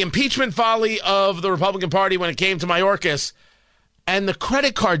 The impeachment folly of the Republican Party when it came to Mayorkas, and the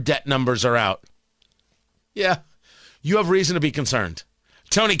credit card debt numbers are out. Yeah, you have reason to be concerned.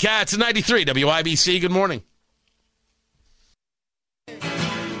 Tony Katz, 93 WIBC. Good morning.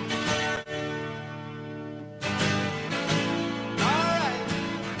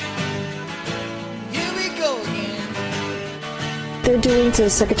 They're doing to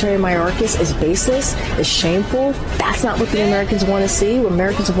Secretary Mayorkas is baseless, is shameful. That's not what the Americans want to see.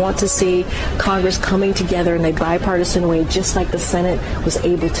 Americans want to see Congress coming together in a bipartisan way, just like the Senate was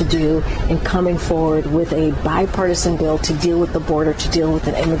able to do in coming forward with a bipartisan bill to deal with the border, to deal with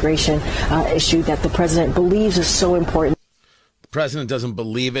an immigration issue that the president believes is so important. The president doesn't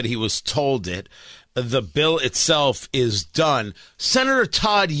believe it. He was told it. The bill itself is done. Senator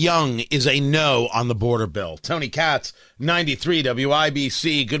Todd Young is a no on the border bill. Tony Katz, 93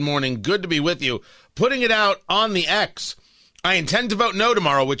 WIBC. Good morning. Good to be with you. Putting it out on the X. I intend to vote no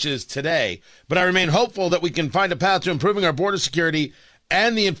tomorrow, which is today, but I remain hopeful that we can find a path to improving our border security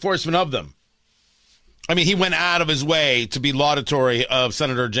and the enforcement of them. I mean, he went out of his way to be laudatory of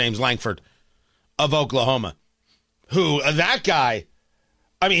Senator James Lankford of Oklahoma, who, that guy,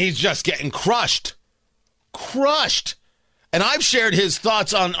 I mean, he's just getting crushed. And I've shared his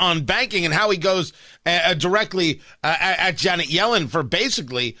thoughts on banking and how he goes directly at Janet Yellen for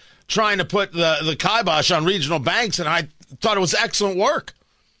basically trying to put the kibosh on regional banks, and I thought it was excellent work.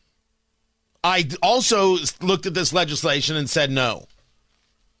 I also looked at this legislation and said no.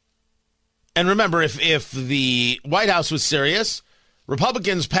 And remember, if the White House was serious,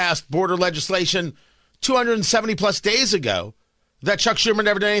 Republicans passed border legislation 270 plus days ago that Chuck Schumer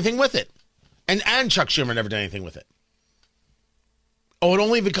never did anything with it. And Chuck Schumer never did anything with it. Oh, it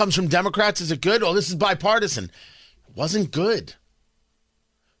only if it comes from Democrats. Is it good? Oh, this is bipartisan. It wasn't good.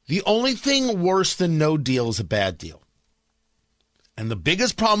 The only thing worse than no deal is a bad deal. And the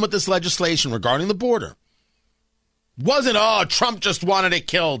biggest problem with this legislation regarding the border wasn't, oh, Trump just wanted it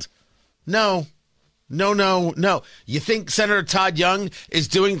killed. No. You think Senator Todd Young is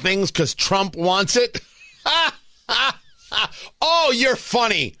doing things because Trump wants it? Oh, you're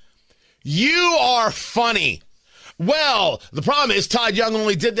funny. You are funny. Well, the problem is Todd Young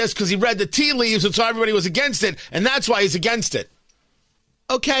only did this because he read the tea leaves, and so everybody was against it, and that's why he's against it.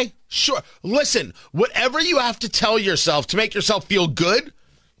 Okay, sure. Listen, whatever you have to tell yourself to make yourself feel good,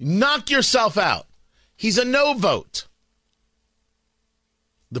 knock yourself out. He's a no vote.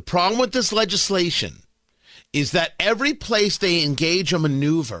 The problem with this legislation is that every place they engage a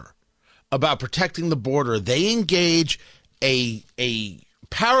maneuver about protecting the border, they engage a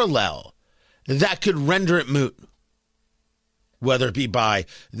parallel that could render it moot, whether it be by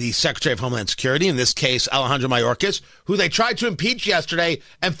the Secretary of Homeland Security, in this case, Alejandro Mayorkas, who they tried to impeach yesterday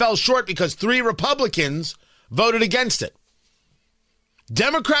and fell short because 3 Republicans voted against it.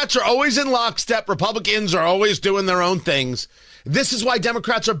 Democrats are always in lockstep. Republicans are always doing their own things. This is why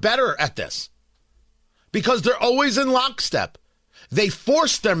Democrats are better at this, because they're always in lockstep. They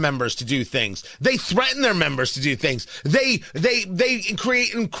force their members to do things. They threaten their members to do things. They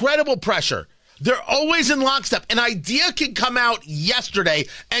create incredible pressure. They're always in lockstep. An idea can come out yesterday,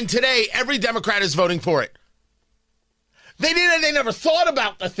 and today every Democrat is voting for it. They never thought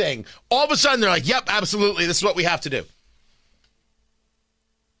about the thing. All of a sudden, they're like, yep, absolutely, this is what we have to do.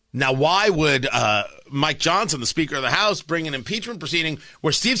 Now, why would Mike Johnson, the Speaker of the House, bring an impeachment proceeding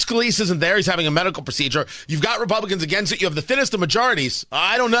where Steve Scalise isn't there? He's having a medical procedure. You've got Republicans against it. You have the thinnest of majorities.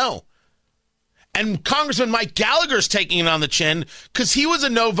 I don't know. And Congressman Mike Gallagher's taking it on the chin because he was a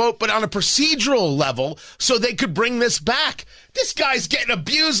no vote, but on a procedural level, so they could bring this back. This guy's getting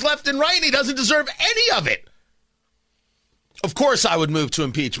abused left and right, and he doesn't deserve any of it. Of course, I would move to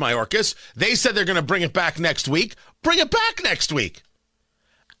impeach Mayorkas. They said they're going to bring it back next week. Bring it back next week.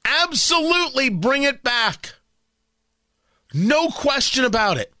 Absolutely bring it back. No question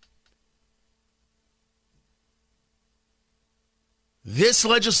about it. This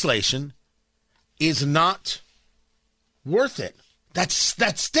legislation is not worth it. That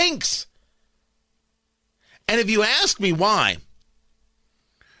stinks. And if you ask me why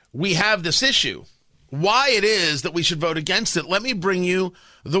we have this issue, why it is that we should vote against it, let me bring you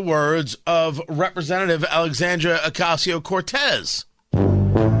the words of Representative Alexandria Ocasio-Cortez.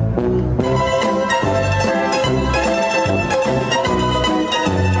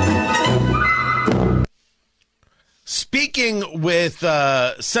 Speaking with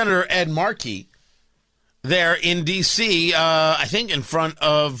Senator Ed Markey there in D.C., I think in front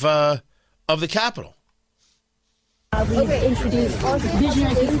of the Capitol. We've introduced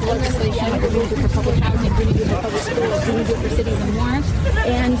visionary pieces of legislation. We're going to do it for public housing, we're going to do it for public schools, we're going to do it for cities and more.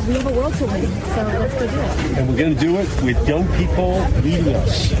 And we have a world to win, so let's go do it. And we're going to do it with young people leading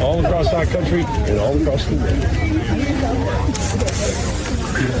us all across our country and all across the world.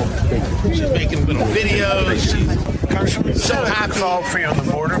 She's making little videos. Congressman, so happy. Call for you on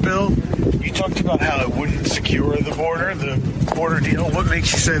the border bill. You talked about how it wouldn't secure the border deal. What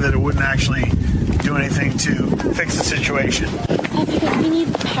makes you say that it wouldn't actually do anything to fix the situation? Because we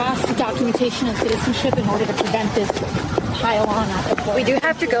need past documentation and citizenship in order to prevent this pile-on at the border. We do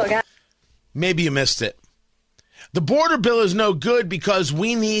have to go, guys. Maybe you missed it. The border bill is no good because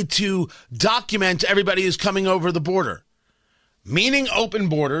we need to document everybody who's coming over the border. Meaning open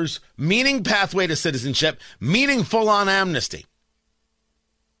borders, meaning pathway to citizenship, meaning full-on amnesty.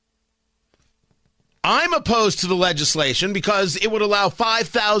 I'm opposed to the legislation because it would allow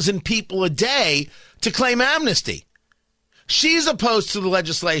 5,000 people a day to claim amnesty. She's opposed to the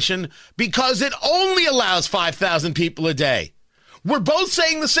legislation because it only allows 5,000 people a day. We're both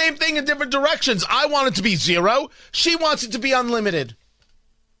saying the same thing in different directions. I want it to be 0. She wants it to be unlimited.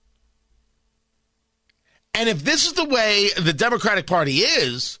 And if this is the way the Democratic Party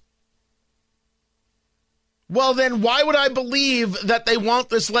is, well, then why would I believe that they want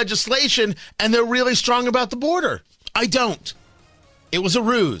this legislation and they're really strong about the border? I don't. It was a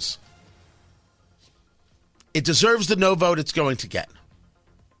ruse. It deserves the no vote it's going to get.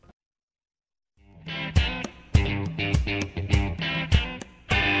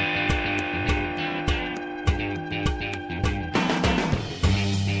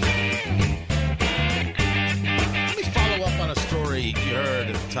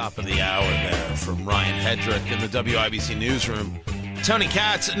 Top of the hour there from Ryan Hedrick in the WIBC newsroom. Tony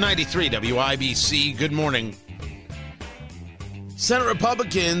Katz, 93 WIBC. Good morning. Senate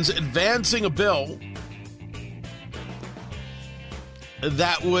Republicans advancing a bill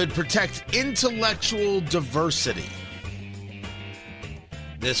that would protect intellectual diversity.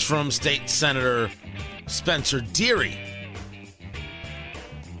 This from State Senator Spencer Deary.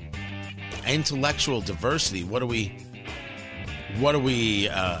 Intellectual diversity. What are we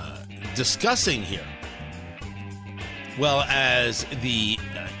discussing here? Well, as the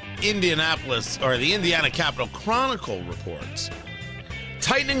Indiana Capital Chronicle reports,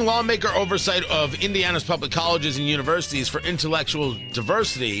 tightening lawmaker oversight of Indiana's public colleges and universities for intellectual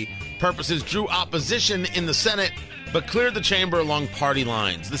diversity purposes drew opposition in the Senate, but cleared the chamber along party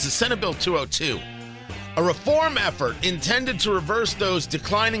lines. This is Senate Bill 202, a reform effort intended to reverse those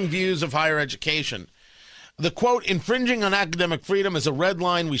declining views of higher education. The quote, infringing on academic freedom is a red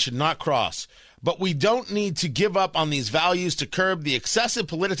line we should not cross, but we don't need to give up on these values to curb the excessive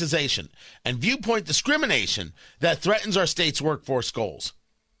politicization and viewpoint discrimination that threatens our state's workforce goals.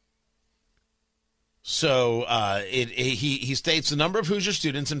 So he states the number of Hoosier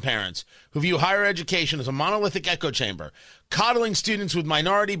students and parents who view higher education as a monolithic echo chamber, coddling students with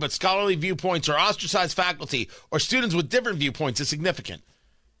minority but scholarly viewpoints or ostracized faculty or students with different viewpoints is significant.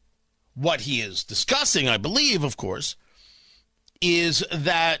 What he is discussing, I believe, of course, is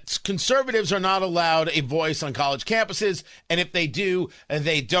that conservatives are not allowed a voice on college campuses, and if they do,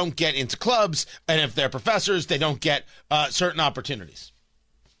 they don't get into clubs, and if they're professors, they don't get certain opportunities.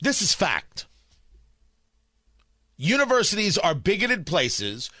 This is fact. Universities are bigoted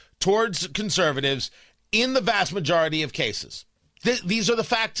places towards conservatives in the vast majority of cases. These are the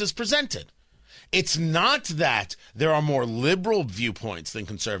facts as presented. It's not that there are more liberal viewpoints than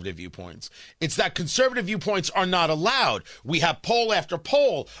conservative viewpoints. It's that conservative viewpoints are not allowed. We have poll after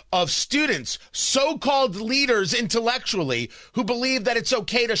poll of students, so-called leaders intellectually, who believe that it's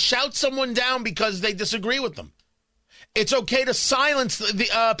okay to shout someone down because they disagree with them. It's okay to silence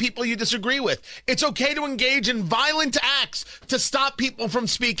the people you disagree with. It's okay to engage in violent acts to stop people from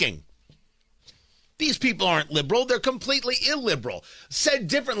speaking. These people aren't liberal. They're completely illiberal. Said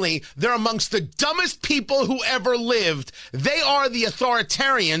differently, they're amongst the dumbest people who ever lived. They are the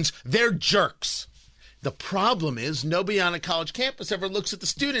authoritarians. They're jerks. The problem is nobody on a college campus ever looks at the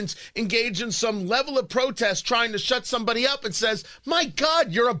students engaged in some level of protest trying to shut somebody up and says, my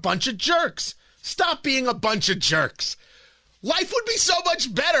God, you're a bunch of jerks. Stop being a bunch of jerks. Life would be so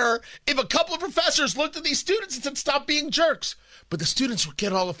much better if a couple of professors looked at these students and said, stop being jerks. But the students would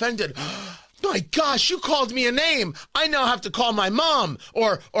get all offended. My gosh, you called me a name. I now have to call my mom,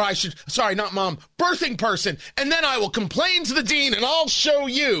 or I should, sorry, not mom, birthing person, and then I will complain to the dean and I'll show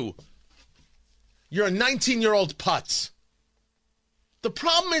you. You're a 19-year-old putz. The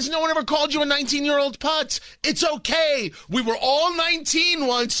problem is no one ever called you a 19-year-old putz. It's okay. We were all 19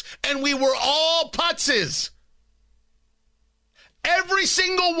 once, and we were all putzes. Every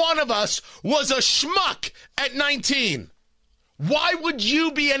single one of us was a schmuck at 19. Why would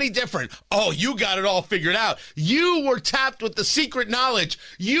you be any different? Oh, you got it all figured out. You were tapped with the secret knowledge.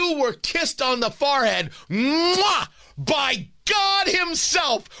 You were kissed on the forehead, mwah, by God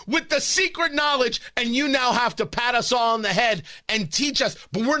himself with the secret knowledge, and you now have to pat us all on the head and teach us,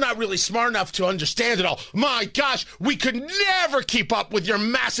 but we're not really smart enough to understand it all. My gosh, we could never keep up with your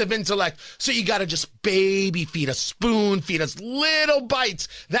massive intellect, so you got to just baby feed us, spoon feed us little bites.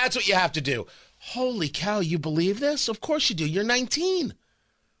 That's what you have to do. Holy cow, you believe this? Of course you do. You're 19.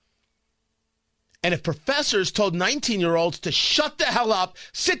 And if professors told 19-year-olds to shut the hell up,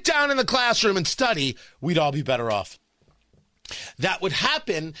 sit down in the classroom and study, we'd all be better off. That would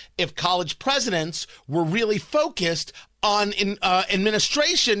happen if college presidents were really focused on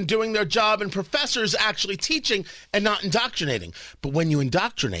administration doing their job and professors actually teaching and not indoctrinating. But when you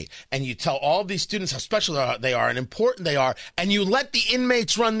indoctrinate and you tell all of these students how special they are and important they are, and you let the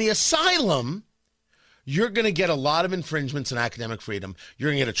inmates run the asylum, you're going to get a lot of infringements in academic freedom. You're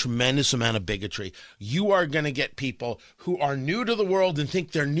going to get a tremendous amount of bigotry. You are going to get people who are new to the world and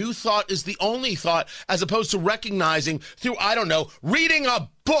think their new thought is the only thought, as opposed to recognizing through, I don't know, reading a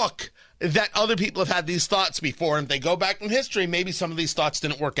book that other people have had these thoughts before. And if they go back in history, maybe some of these thoughts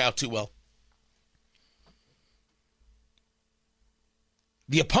didn't work out too well.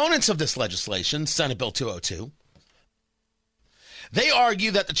 The opponents of this legislation, Senate Bill 202, they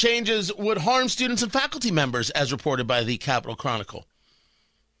argue that the changes would harm students and faculty members, as reported by the Capitol Chronicle.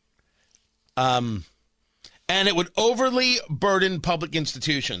 And it would overly burden public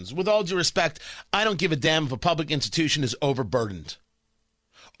institutions. With all due respect, I don't give a damn if a public institution is overburdened.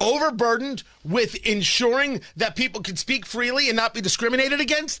 Overburdened with ensuring that people can speak freely and not be discriminated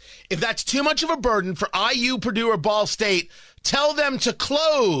against? If that's too much of a burden for IU, Purdue, or Ball State, tell them to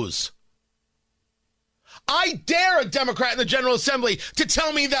close. I dare a Democrat in the General Assembly to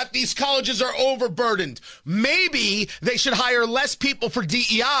tell me that these colleges are overburdened. Maybe they should hire less people for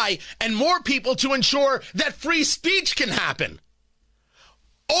DEI and more people to ensure that free speech can happen.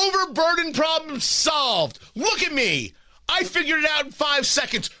 Overburdened problem solved. Look at me. I figured it out in 5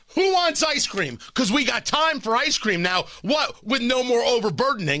 seconds. Who wants ice cream? Because we got time for ice cream now. What? With no more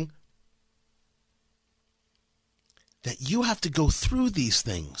overburdening. That you have to go through these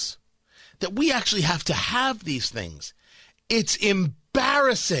things. That we actually have to have these things. It's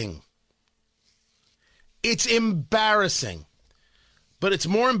embarrassing. It's embarrassing. But it's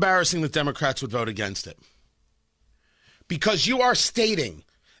more embarrassing that Democrats would vote against it. Because you are stating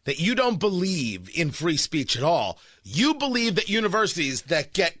that you don't believe in free speech at all. You believe that universities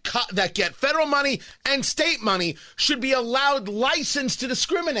that get federal money and state money should be allowed license to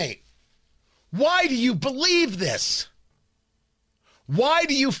discriminate. Why do you believe this? Why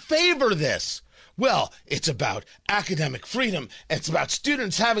do you favor this? Well, it's about academic freedom. It's about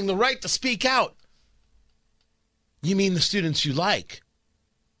students having the right to speak out. You mean the students you like?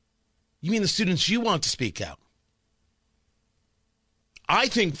 You mean the students you want to speak out? I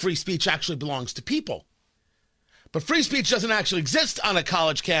think free speech actually belongs to people. But free speech doesn't actually exist on a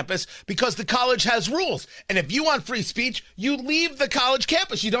college campus because the college has rules. And if you want free speech, you leave the college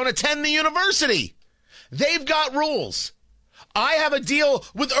campus. You don't attend the university. They've got rules. I have a deal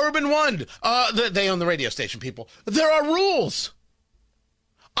with Urban One. They own the radio station, people. There are rules.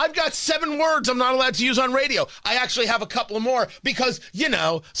 I've got 7 words I'm not allowed to use on radio. I actually have a couple more because,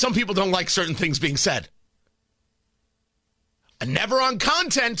 some people don't like certain things being said. And never on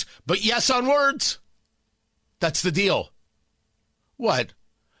content, but yes on words. That's the deal. What?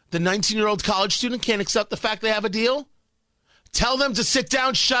 The 19-year-old college student can't accept the fact they have a deal? Tell them to sit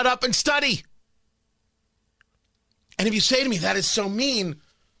down, shut up, and study. And if you say to me, that is so mean,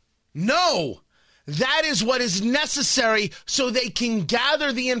 no. That is what is necessary so they can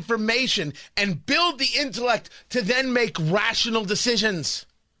gather the information and build the intellect to then make rational decisions,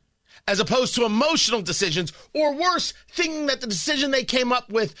 as opposed to emotional decisions, or worse, thinking that the decision they came up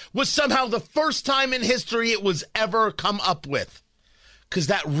with was somehow the first time in history it was ever come up with. Because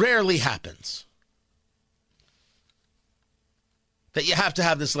that rarely happens. That you have to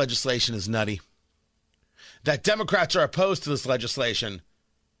have this legislation is nutty. That Democrats are opposed to this legislation,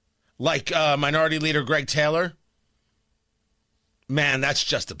 like Minority Leader Greg Taylor, man, that's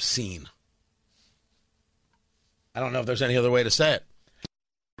just obscene. I don't know if there's any other way to say it.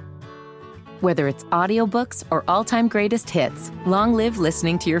 Whether it's audiobooks or all-time greatest hits, long live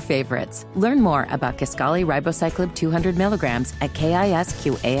listening to your favorites. Learn more about Kisqali Ribociclib 200 milligrams at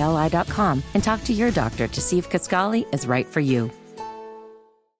KISQALI.com and talk to your doctor to see if Kisqali is right for you.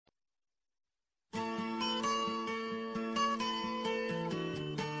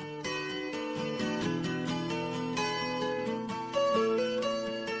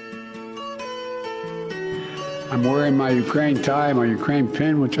 I'm wearing my Ukraine tie, my Ukraine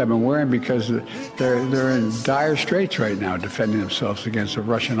pin, which I've been wearing because they're in dire straits right now, defending themselves against a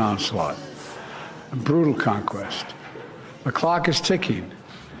Russian onslaught, a brutal conquest. The clock is ticking.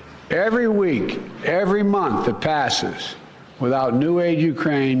 Every week, every month that passes without new aid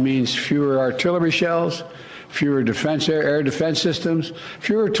Ukraine means fewer artillery shells, fewer air defense systems,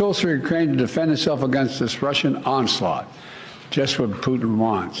 fewer tools for Ukraine to defend itself against this Russian onslaught. Just what Putin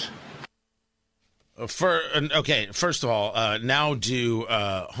wants. First of all, now do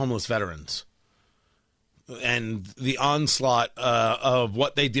homeless veterans and the onslaught of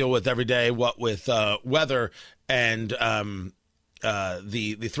what they deal with every day, what with weather and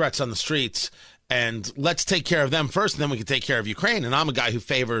the threats on the streets. And let's take care of them first, and then we can take care of Ukraine. And I'm a guy who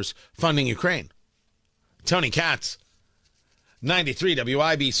favors funding Ukraine. Tony Katz, 93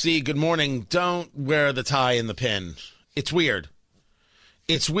 WIBC. Good morning. Don't wear the tie and the pin. It's weird.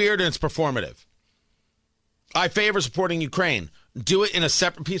 It's weird and it's performative. I favor supporting Ukraine. Do it in a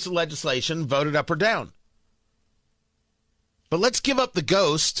separate piece of legislation, vote it up or down. But let's give up the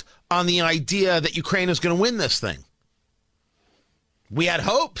ghost on the idea that Ukraine is going to win this thing. We had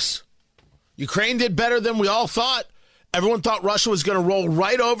hopes. Ukraine did better than we all thought. Everyone thought Russia was going to roll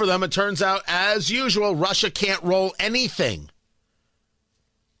right over them. It turns out, as usual, Russia can't roll anything.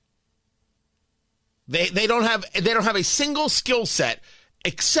 They don't have a single skill set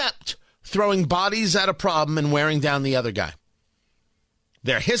except throwing bodies at a problem and wearing down the other guy.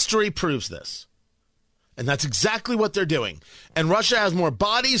 Their history proves this. And that's exactly what they're doing. And Russia has more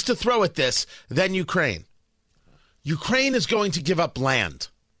bodies to throw at this than Ukraine. Ukraine is going to give up land.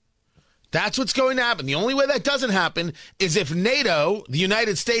 That's what's going to happen. The only way that doesn't happen is if NATO, the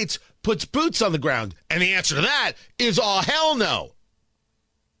United States, puts boots on the ground. And the answer to that is, oh, hell no.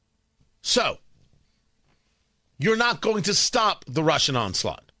 So, you're not going to stop the Russian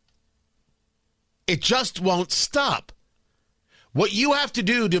onslaught. It just won't stop. What you have to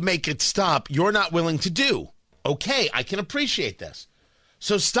do to make it stop, you're not willing to do. Okay, I can appreciate this.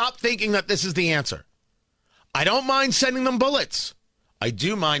 So stop thinking that this is the answer. I don't mind sending them bullets. I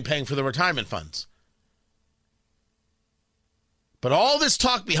do mind paying for the retirement funds. But all this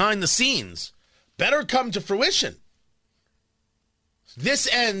talk behind the scenes better come to fruition. This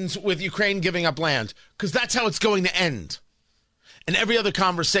ends with Ukraine giving up land, because that's how it's going to end. And every other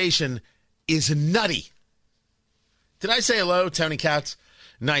conversation is nutty. Did I say hello, Tony Katz?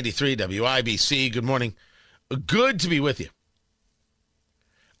 93 WIBC. Good morning. Good to be with you.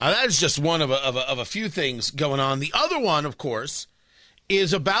 That is just one of a few things going on. The other one, of course,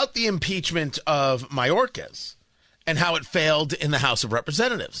 is about the impeachment of Mayorkas and how it failed in the House of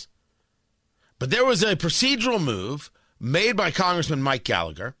Representatives. But there was a procedural move made by Congressman Mike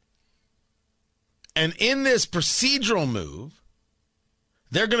Gallagher. And in this procedural move,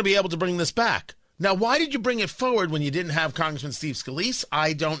 they're going to be able to bring this back. Now, why did you bring it forward when you didn't have Congressman Steve Scalise?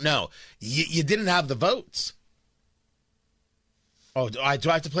 I don't know. You didn't have the votes. Oh, do I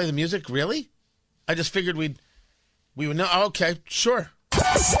have to play the music? Really? I just figured we would know. Oh, okay, sure.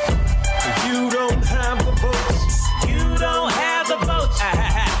 You don't have the votes. You don't have the votes.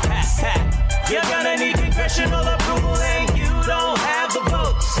 You're gonna need congressional approval, and you don't have the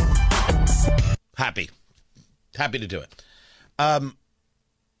votes. Happy to do it.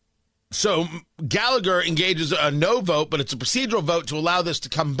 So Gallagher engages a no vote, but it's a procedural vote to allow this to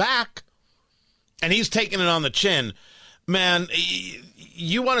come back, and he's taking it on the chin. Man,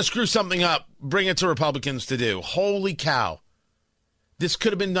 you want to screw something up, bring it to Republicans to do. Holy cow. This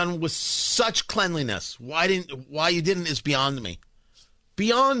could have been done with such cleanliness. Why you didn't is beyond me.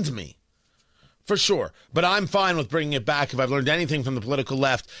 Beyond me. For sure. But I'm fine with bringing it back if I've learned anything from the political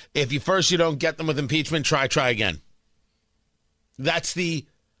left. If you don't get them with impeachment, try again. That's the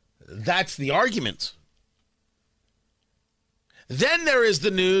argument. Then there is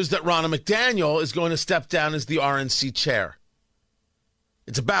the news that Ronna McDaniel is going to step down as the RNC chair.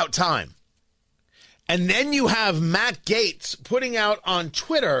 It's about time. And then you have Matt Gaetz putting out on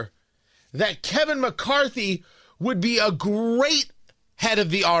Twitter that Kevin McCarthy would be a great head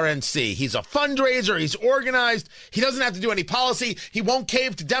of the RNC. He's a fundraiser. He's organized. He doesn't have to do any policy. He won't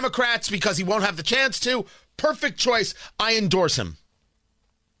cave to Democrats because he won't have the chance to. Perfect choice. I endorse him.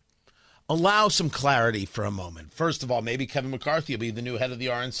 Allow some clarity for a moment. First of all, maybe Kevin McCarthy will be the new head of the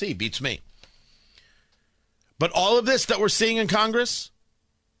RNC. Beats me. But all of this that we're seeing in Congress,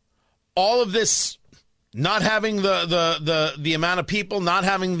 all of this not having the amount of people, not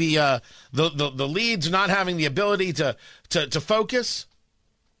having the leads, not having the ability to focus,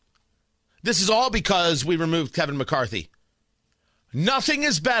 this is all because we removed Kevin McCarthy. Nothing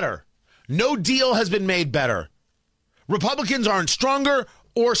is better. No deal has been made better. Republicans aren't stronger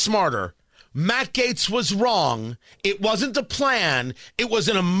or smarter. Matt Gaetz was wrong. It wasn't a plan. It was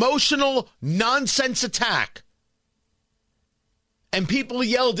an emotional nonsense attack. And people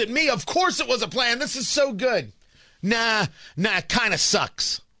yelled at me, of course it was a plan. This is so good. Nah, it kind of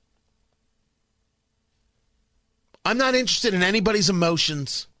sucks. I'm not interested in anybody's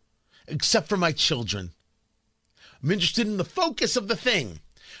emotions except for my children. I'm interested in the focus of the thing.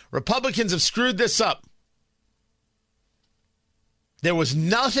 Republicans have screwed this up. There was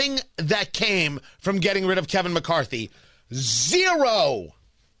nothing that came from getting rid of Kevin McCarthy. Zero.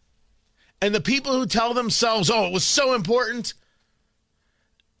 And the people who tell themselves, oh, it was so important,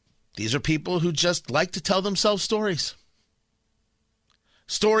 these are people who just like to tell themselves stories.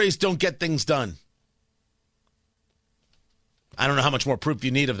 Stories don't get things done. I don't know how much more proof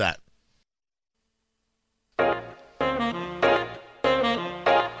you need of that.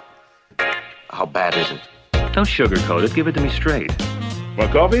 How bad is it? Don't sugarcoat it. Give it to me straight.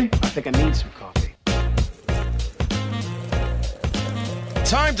 Want coffee? I think I need some coffee.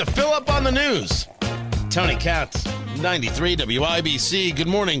 Time to fill up on the news. Tony Katz, 93 WIBC. Good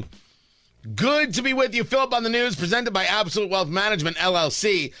morning. Good to be with you. Fill up on the news, presented by Absolute Wealth Management,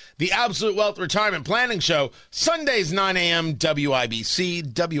 LLC. The Absolute Wealth Retirement Planning Show, Sundays, 9 a.m.,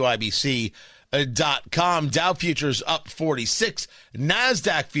 WIBC, WIBC.com. Dow futures up 46.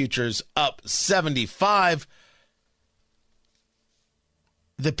 NASDAQ futures up 75.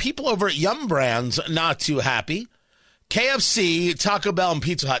 The people over at Yum Brands, not too happy. KFC, Taco Bell, and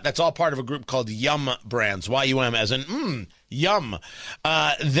Pizza Hut, that's all part of a group called Yum Brands, Y-U-M, as in, yum.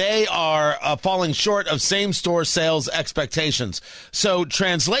 They are falling short of same-store sales expectations. So,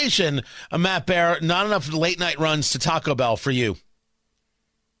 translation, Matt Bear, not enough late-night runs to Taco Bell for you.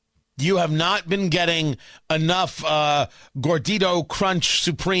 You have not been getting enough Gordito Crunch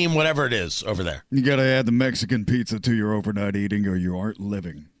Supreme, whatever it is, over there. You got to add the Mexican pizza to your overnight eating or you aren't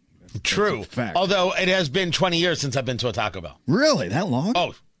living. True. Fact. Although it has been 20 years since I've been to a Taco Bell. Really? That long?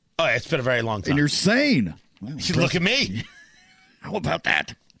 Oh, it's been a very long time. And you're sane. Well, look at me. How about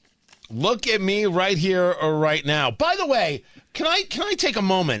that? Look at me right here or right now. By the way, can I take a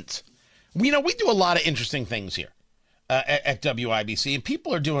moment? We do a lot of interesting things here at WIBC, and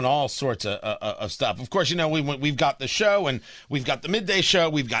people are doing all sorts of stuff. Of course, we've got the show, and we've got the midday show.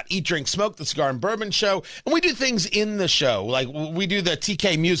 We've got Eat, Drink, Smoke, the Cigar and Bourbon show, and we do things in the show. Like we do the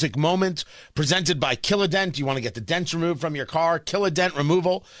TK Music Moment presented by Kilodent. You want to get the dents removed from your car?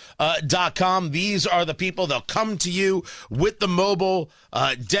 KilodentRemoval.com. These are the people. They'll come to you with the mobile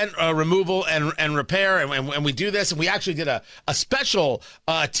dent removal and repair, and we do this. And we actually did a special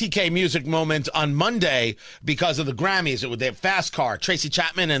TK Music Moment on Monday because of the Grammys. They have Fast Car, Tracy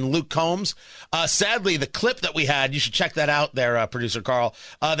Chapman and Luke Combs. Sadly, the clip that we had, you should check that out there, producer Carl.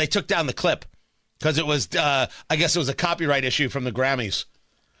 They took down the clip because it was, I guess it was a copyright issue from the Grammys.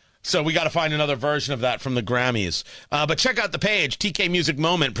 So we got to find another version of that from the Grammys. But check out the page, TK Music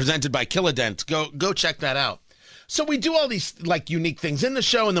Moment, presented by Kilodent. Go check that out. So we do all these unique things in the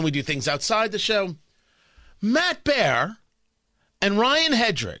show, and then we do things outside the show. Matt Bear and Ryan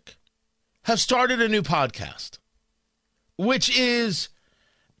Hedrick have started a new podcast, which is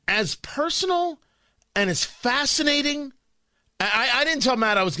as personal and as fascinating. I didn't tell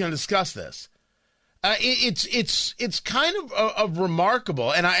Matt I was going to discuss this. It's kind of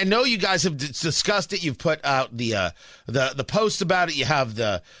remarkable, and I know you guys have discussed it. You've put out the post about it. You have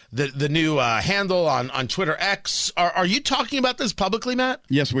the new handle on Twitter X. Are you talking about this publicly, Matt?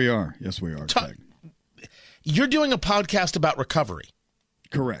 Yes, we are. You're doing a podcast about recovery.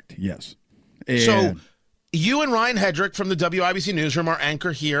 Correct. Yes. So you and Ryan Hedrick from the WIBC Newsroom are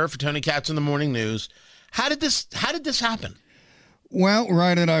anchor here for Tony Katz in the Morning News. How did this happen? Well,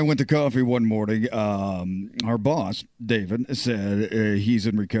 Ryan and I went to coffee one morning. Our boss, David, said, he's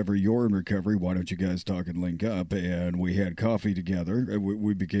in recovery, you're in recovery. Why don't you guys talk and link up? And we had coffee together.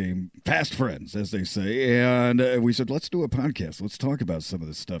 We became fast friends, as they say. And we said, let's do a podcast. Let's talk about some of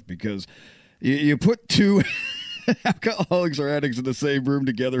this stuff, because you put two alcoholics or addicts in the same room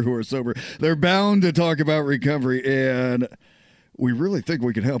together who are sober. They're bound to talk about recovery, and we really think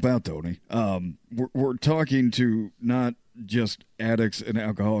we can help out, Tony. We're talking to not just addicts and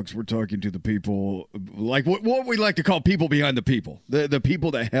alcoholics. We're talking to the people, like what we like to call people behind the people, the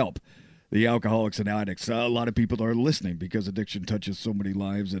people that help the alcoholics and addicts. A lot of people are listening because addiction touches so many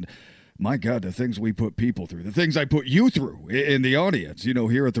lives, and my God, the things we put people through, the things I put you through in the audience,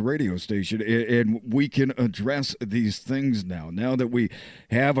 here at the radio station, and we can address these things now that we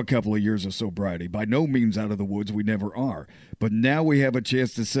have a couple of years of sobriety. By no means out of the woods, we never are. But now we have a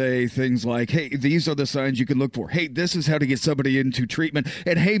chance to say things like, hey, these are the signs you can look for. Hey, this is how to get somebody into treatment.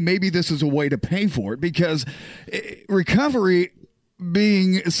 And hey, maybe this is a way to pay for it, because recovery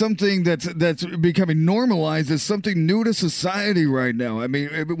being something that's becoming normalized is something new to society right now. I mean,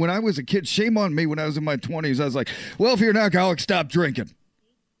 when I was a kid, shame on me, when I was in my 20s, I was like, well, if you're an alcoholic, stop drinking.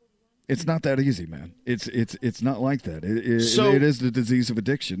 It's not that easy, man. It's not like that. It is the disease of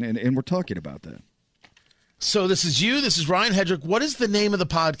addiction, and we're talking about that. So this is you. This is Ryan Hedrick. What is the name of the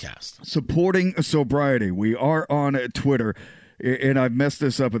podcast? Supporting Sobriety. We are on Twitter, and I've messed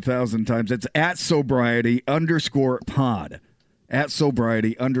this up 1,000 times. It's @sobriety_pod.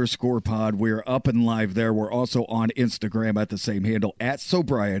 @sobriety_pod. We're up and live there. We're also on Instagram at the same handle,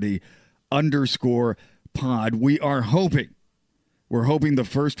 @sobriety_pod. We're hoping the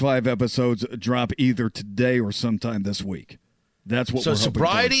first 5 episodes drop either today or sometime this week. That's what we're hoping.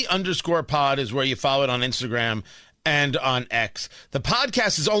 Sobriety_pod is where you follow it on Instagram and on X. The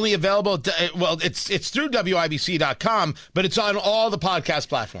podcast is only available, it's through WIBC.com, but it's on all the podcast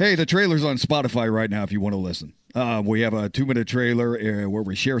platforms. Hey, the trailer's on Spotify right now if you want to listen. We have a 2-minute trailer where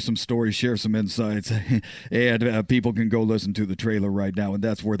we share some stories, share some insights, and people can go listen to the trailer right now, and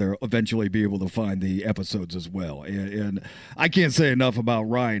that's where they'll eventually be able to find the episodes as well. And I can't say enough about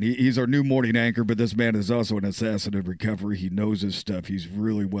Ryan. He's our new morning anchor, but this man is also an assassin in recovery. He knows his stuff. He's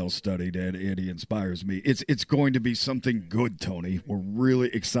really well studied, and he inspires me. It's going to be something good, Tony. We're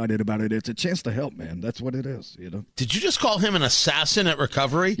really excited about it. It's a chance to help, man. That's what it is. Did you just call him an assassin at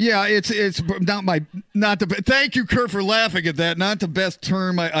recovery? Yeah, it's not the. Thank you, Kurt, for laughing at that. Not the best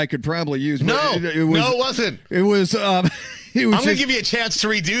term I could probably use. No, it wasn't. It was. I'm going to give you a chance to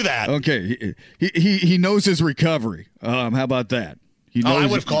redo that. Okay, he knows his recovery. How about that? I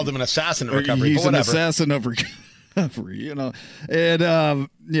would have called him an assassin of recovery. He's an assassin of recovery. And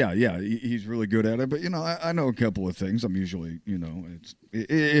he's really good at it. But I know a couple of things. I'm usually,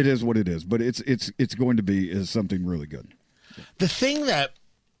 it is what it is. But it's going to be something really good. The thing that.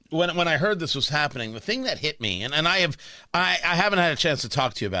 When I heard this was happening, the thing that hit me, and I haven't had a chance to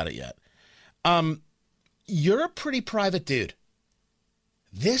talk to you about it yet. You're a pretty private dude.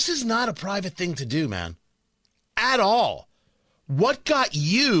 This is not a private thing to do, man, at all. What got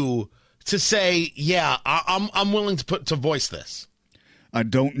you to say, yeah, I'm willing to voice this? I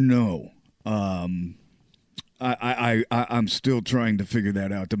don't know. I'm still trying to figure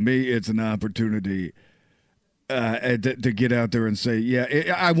that out. To me, it's an opportunity. To get out there and say,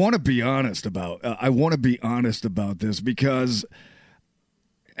 yeah, I want to be honest about. I want to be honest about this, because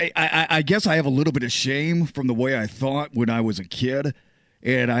I guess I have a little bit of shame from the way I thought when I was a kid,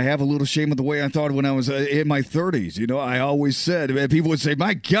 and I have a little shame of the way I thought when I was in my 30s. I always said, people would say,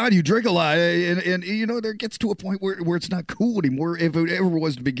 "My God, you drink a lot," and there gets to a point where it's not cool anymore, if it ever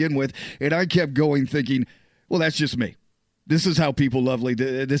was to begin with. And I kept going, thinking, well, that's just me. This is how people love me.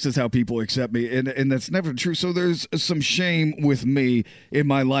 This is how people accept me. And that's never true. So there's some shame with me in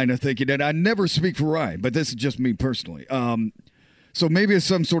my line of thinking. And I never speak for Ryan, but this is just me personally. So maybe it's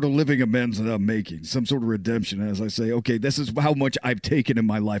some sort of living amends that I'm making, some sort of redemption as I say, okay, this is how much I've taken in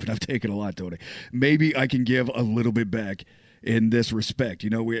my life. And I've taken a lot, Tony. Maybe I can give a little bit back in this respect.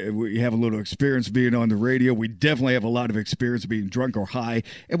 You know, we have a little experience being on the radio. We definitely have a lot of experience being drunk or high,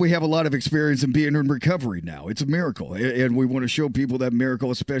 and we have a lot of experience in being in recovery now. It's a miracle, and we want to show people that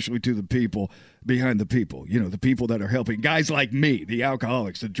miracle, especially to the people behind the people, you know, the people that are helping. Guys like me, the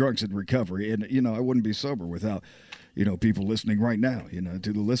alcoholics, the drunks in recovery. And, you know, I wouldn't be sober without, you know, people listening right now, you know,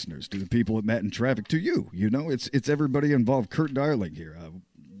 to the listeners, to the people at Matt in Traffic, to you. You know, it's everybody involved. Kurt Darling here.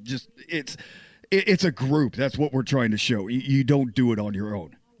 It's a group. That's what we're trying to show. You don't do it on your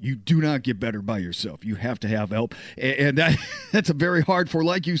own. You do not get better by yourself. You have to have help. And that's a very hard for,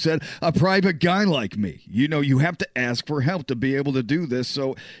 like you said, a private guy like me. You know, you have to ask for help to be able to do this.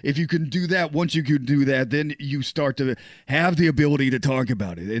 So if you can do that, once you can do that, then you start to have the ability to talk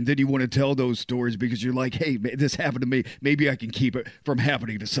about it. And then you want to tell those stories because you're like, hey, this happened to me. Maybe I can keep it from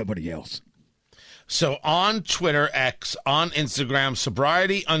happening to somebody else. So on Twitter, X, on Instagram,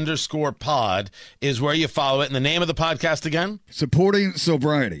 sobriety_pod is where you follow it. And the name of the podcast again? Supporting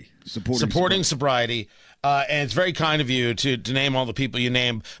Sobriety. Supporting Sobriety. And it's very kind of you to name all the people you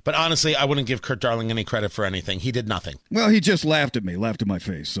named. But honestly, I wouldn't give Kurt Darling any credit for anything. He did nothing. Well, he just laughed at my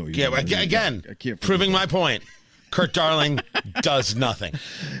face. So again, proving my point. Kurt Darling does nothing.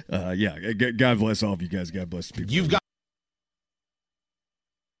 God bless all of you guys. God bless the people. You've got.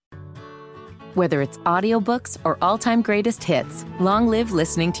 Whether it's audiobooks or all-time greatest hits, long live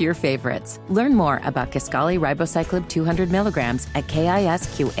listening to your favorites. Learn more about Kisqali Ribociclib 200 milligrams at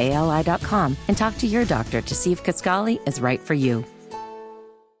KISQALI.com and talk to your doctor to see if Kisqali is right for you.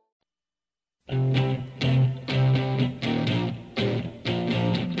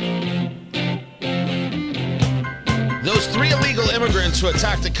 Those 3 illegal immigrants who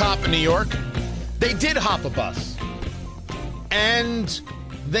attacked a cop in New York, they did hop a bus. And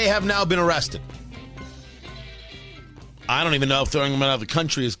they have now been arrested. I don't even know if throwing them out of the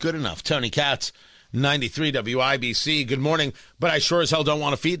country is good enough. Tony Katz, 93 WIBC. Good morning. But I sure as hell don't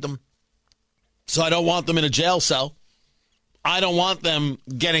want to feed them. So I don't want them in a jail cell. I don't want them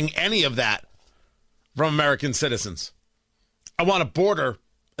getting any of that from American citizens. I want a border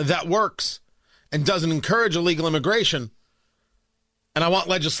that works and doesn't encourage illegal immigration. And I want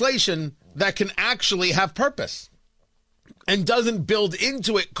legislation that can actually have purpose and doesn't build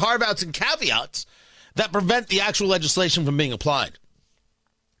into it carve-outs and caveats that prevent the actual legislation from being applied.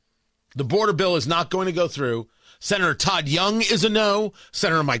 The border bill is not going to go through. Senator Todd Young is a no.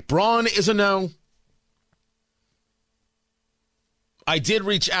 Senator Mike Braun is a no. I did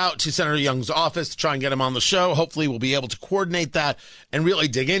reach out to Senator Young's office to try and get him on the show. Hopefully we'll be able to coordinate that and really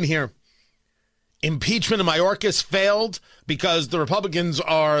dig in here. Impeachment of Mayorkas failed because the Republicans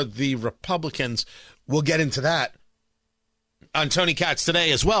are the Republicans. We'll get into that on Tony Katz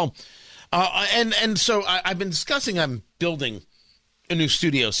today as well. And so I've been discussing, I'm building a new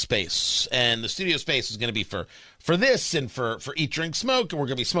studio space, and the studio space is going to be for this and for Eat, Drink, Smoke, and we're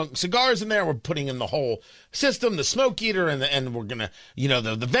going to be smoking cigars in there. We're putting in the whole system, the smoke eater, and we're going to,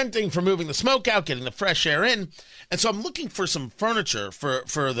 the venting for moving the smoke out, getting the fresh air in. And so I'm looking for some furniture for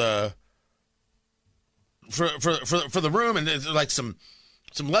the room, and there's like some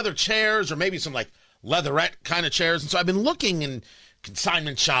leather chairs or maybe some like leatherette kind of chairs. And so I've been looking in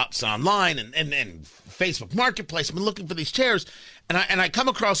consignment shops online and Facebook Marketplace. I've been looking for these chairs, and I come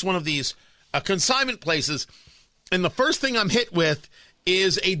across one of these consignment places, and the first thing I'm hit with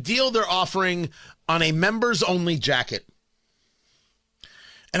is a deal they're offering on a members-only jacket.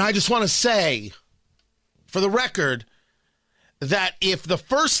 And I just want to say, for the record, that if the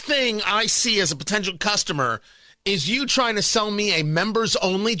first thing I see as a potential customer is you trying to sell me a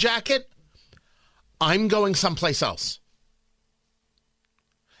members-only jacket, I'm going someplace else.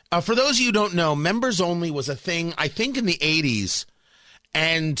 For those of you who don't know, members only was a thing, I think, in the 80s,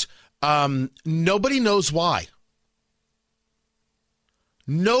 and nobody knows why.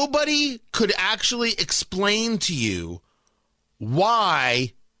 Nobody could actually explain to you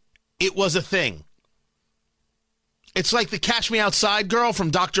why it was a thing. It's like the Catch Me Outside girl from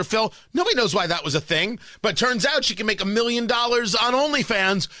Dr. Phil. Nobody knows why that was a thing, but turns out she can make $1 million on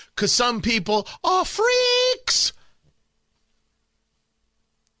OnlyFans because some people are freaks.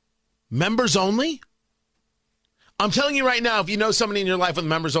 Members only? I'm telling you right now, if you know somebody in your life with a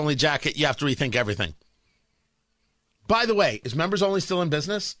members only jacket, you have to rethink everything. By the way, is members only still in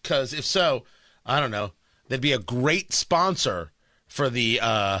business? Because if so, I don't know. They'd be a great sponsor for the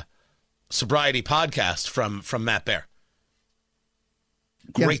Sobriety podcast from Matt Bear.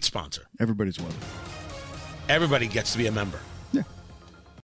 Great sponsor. Everybody's welcome. Everybody gets to be a member.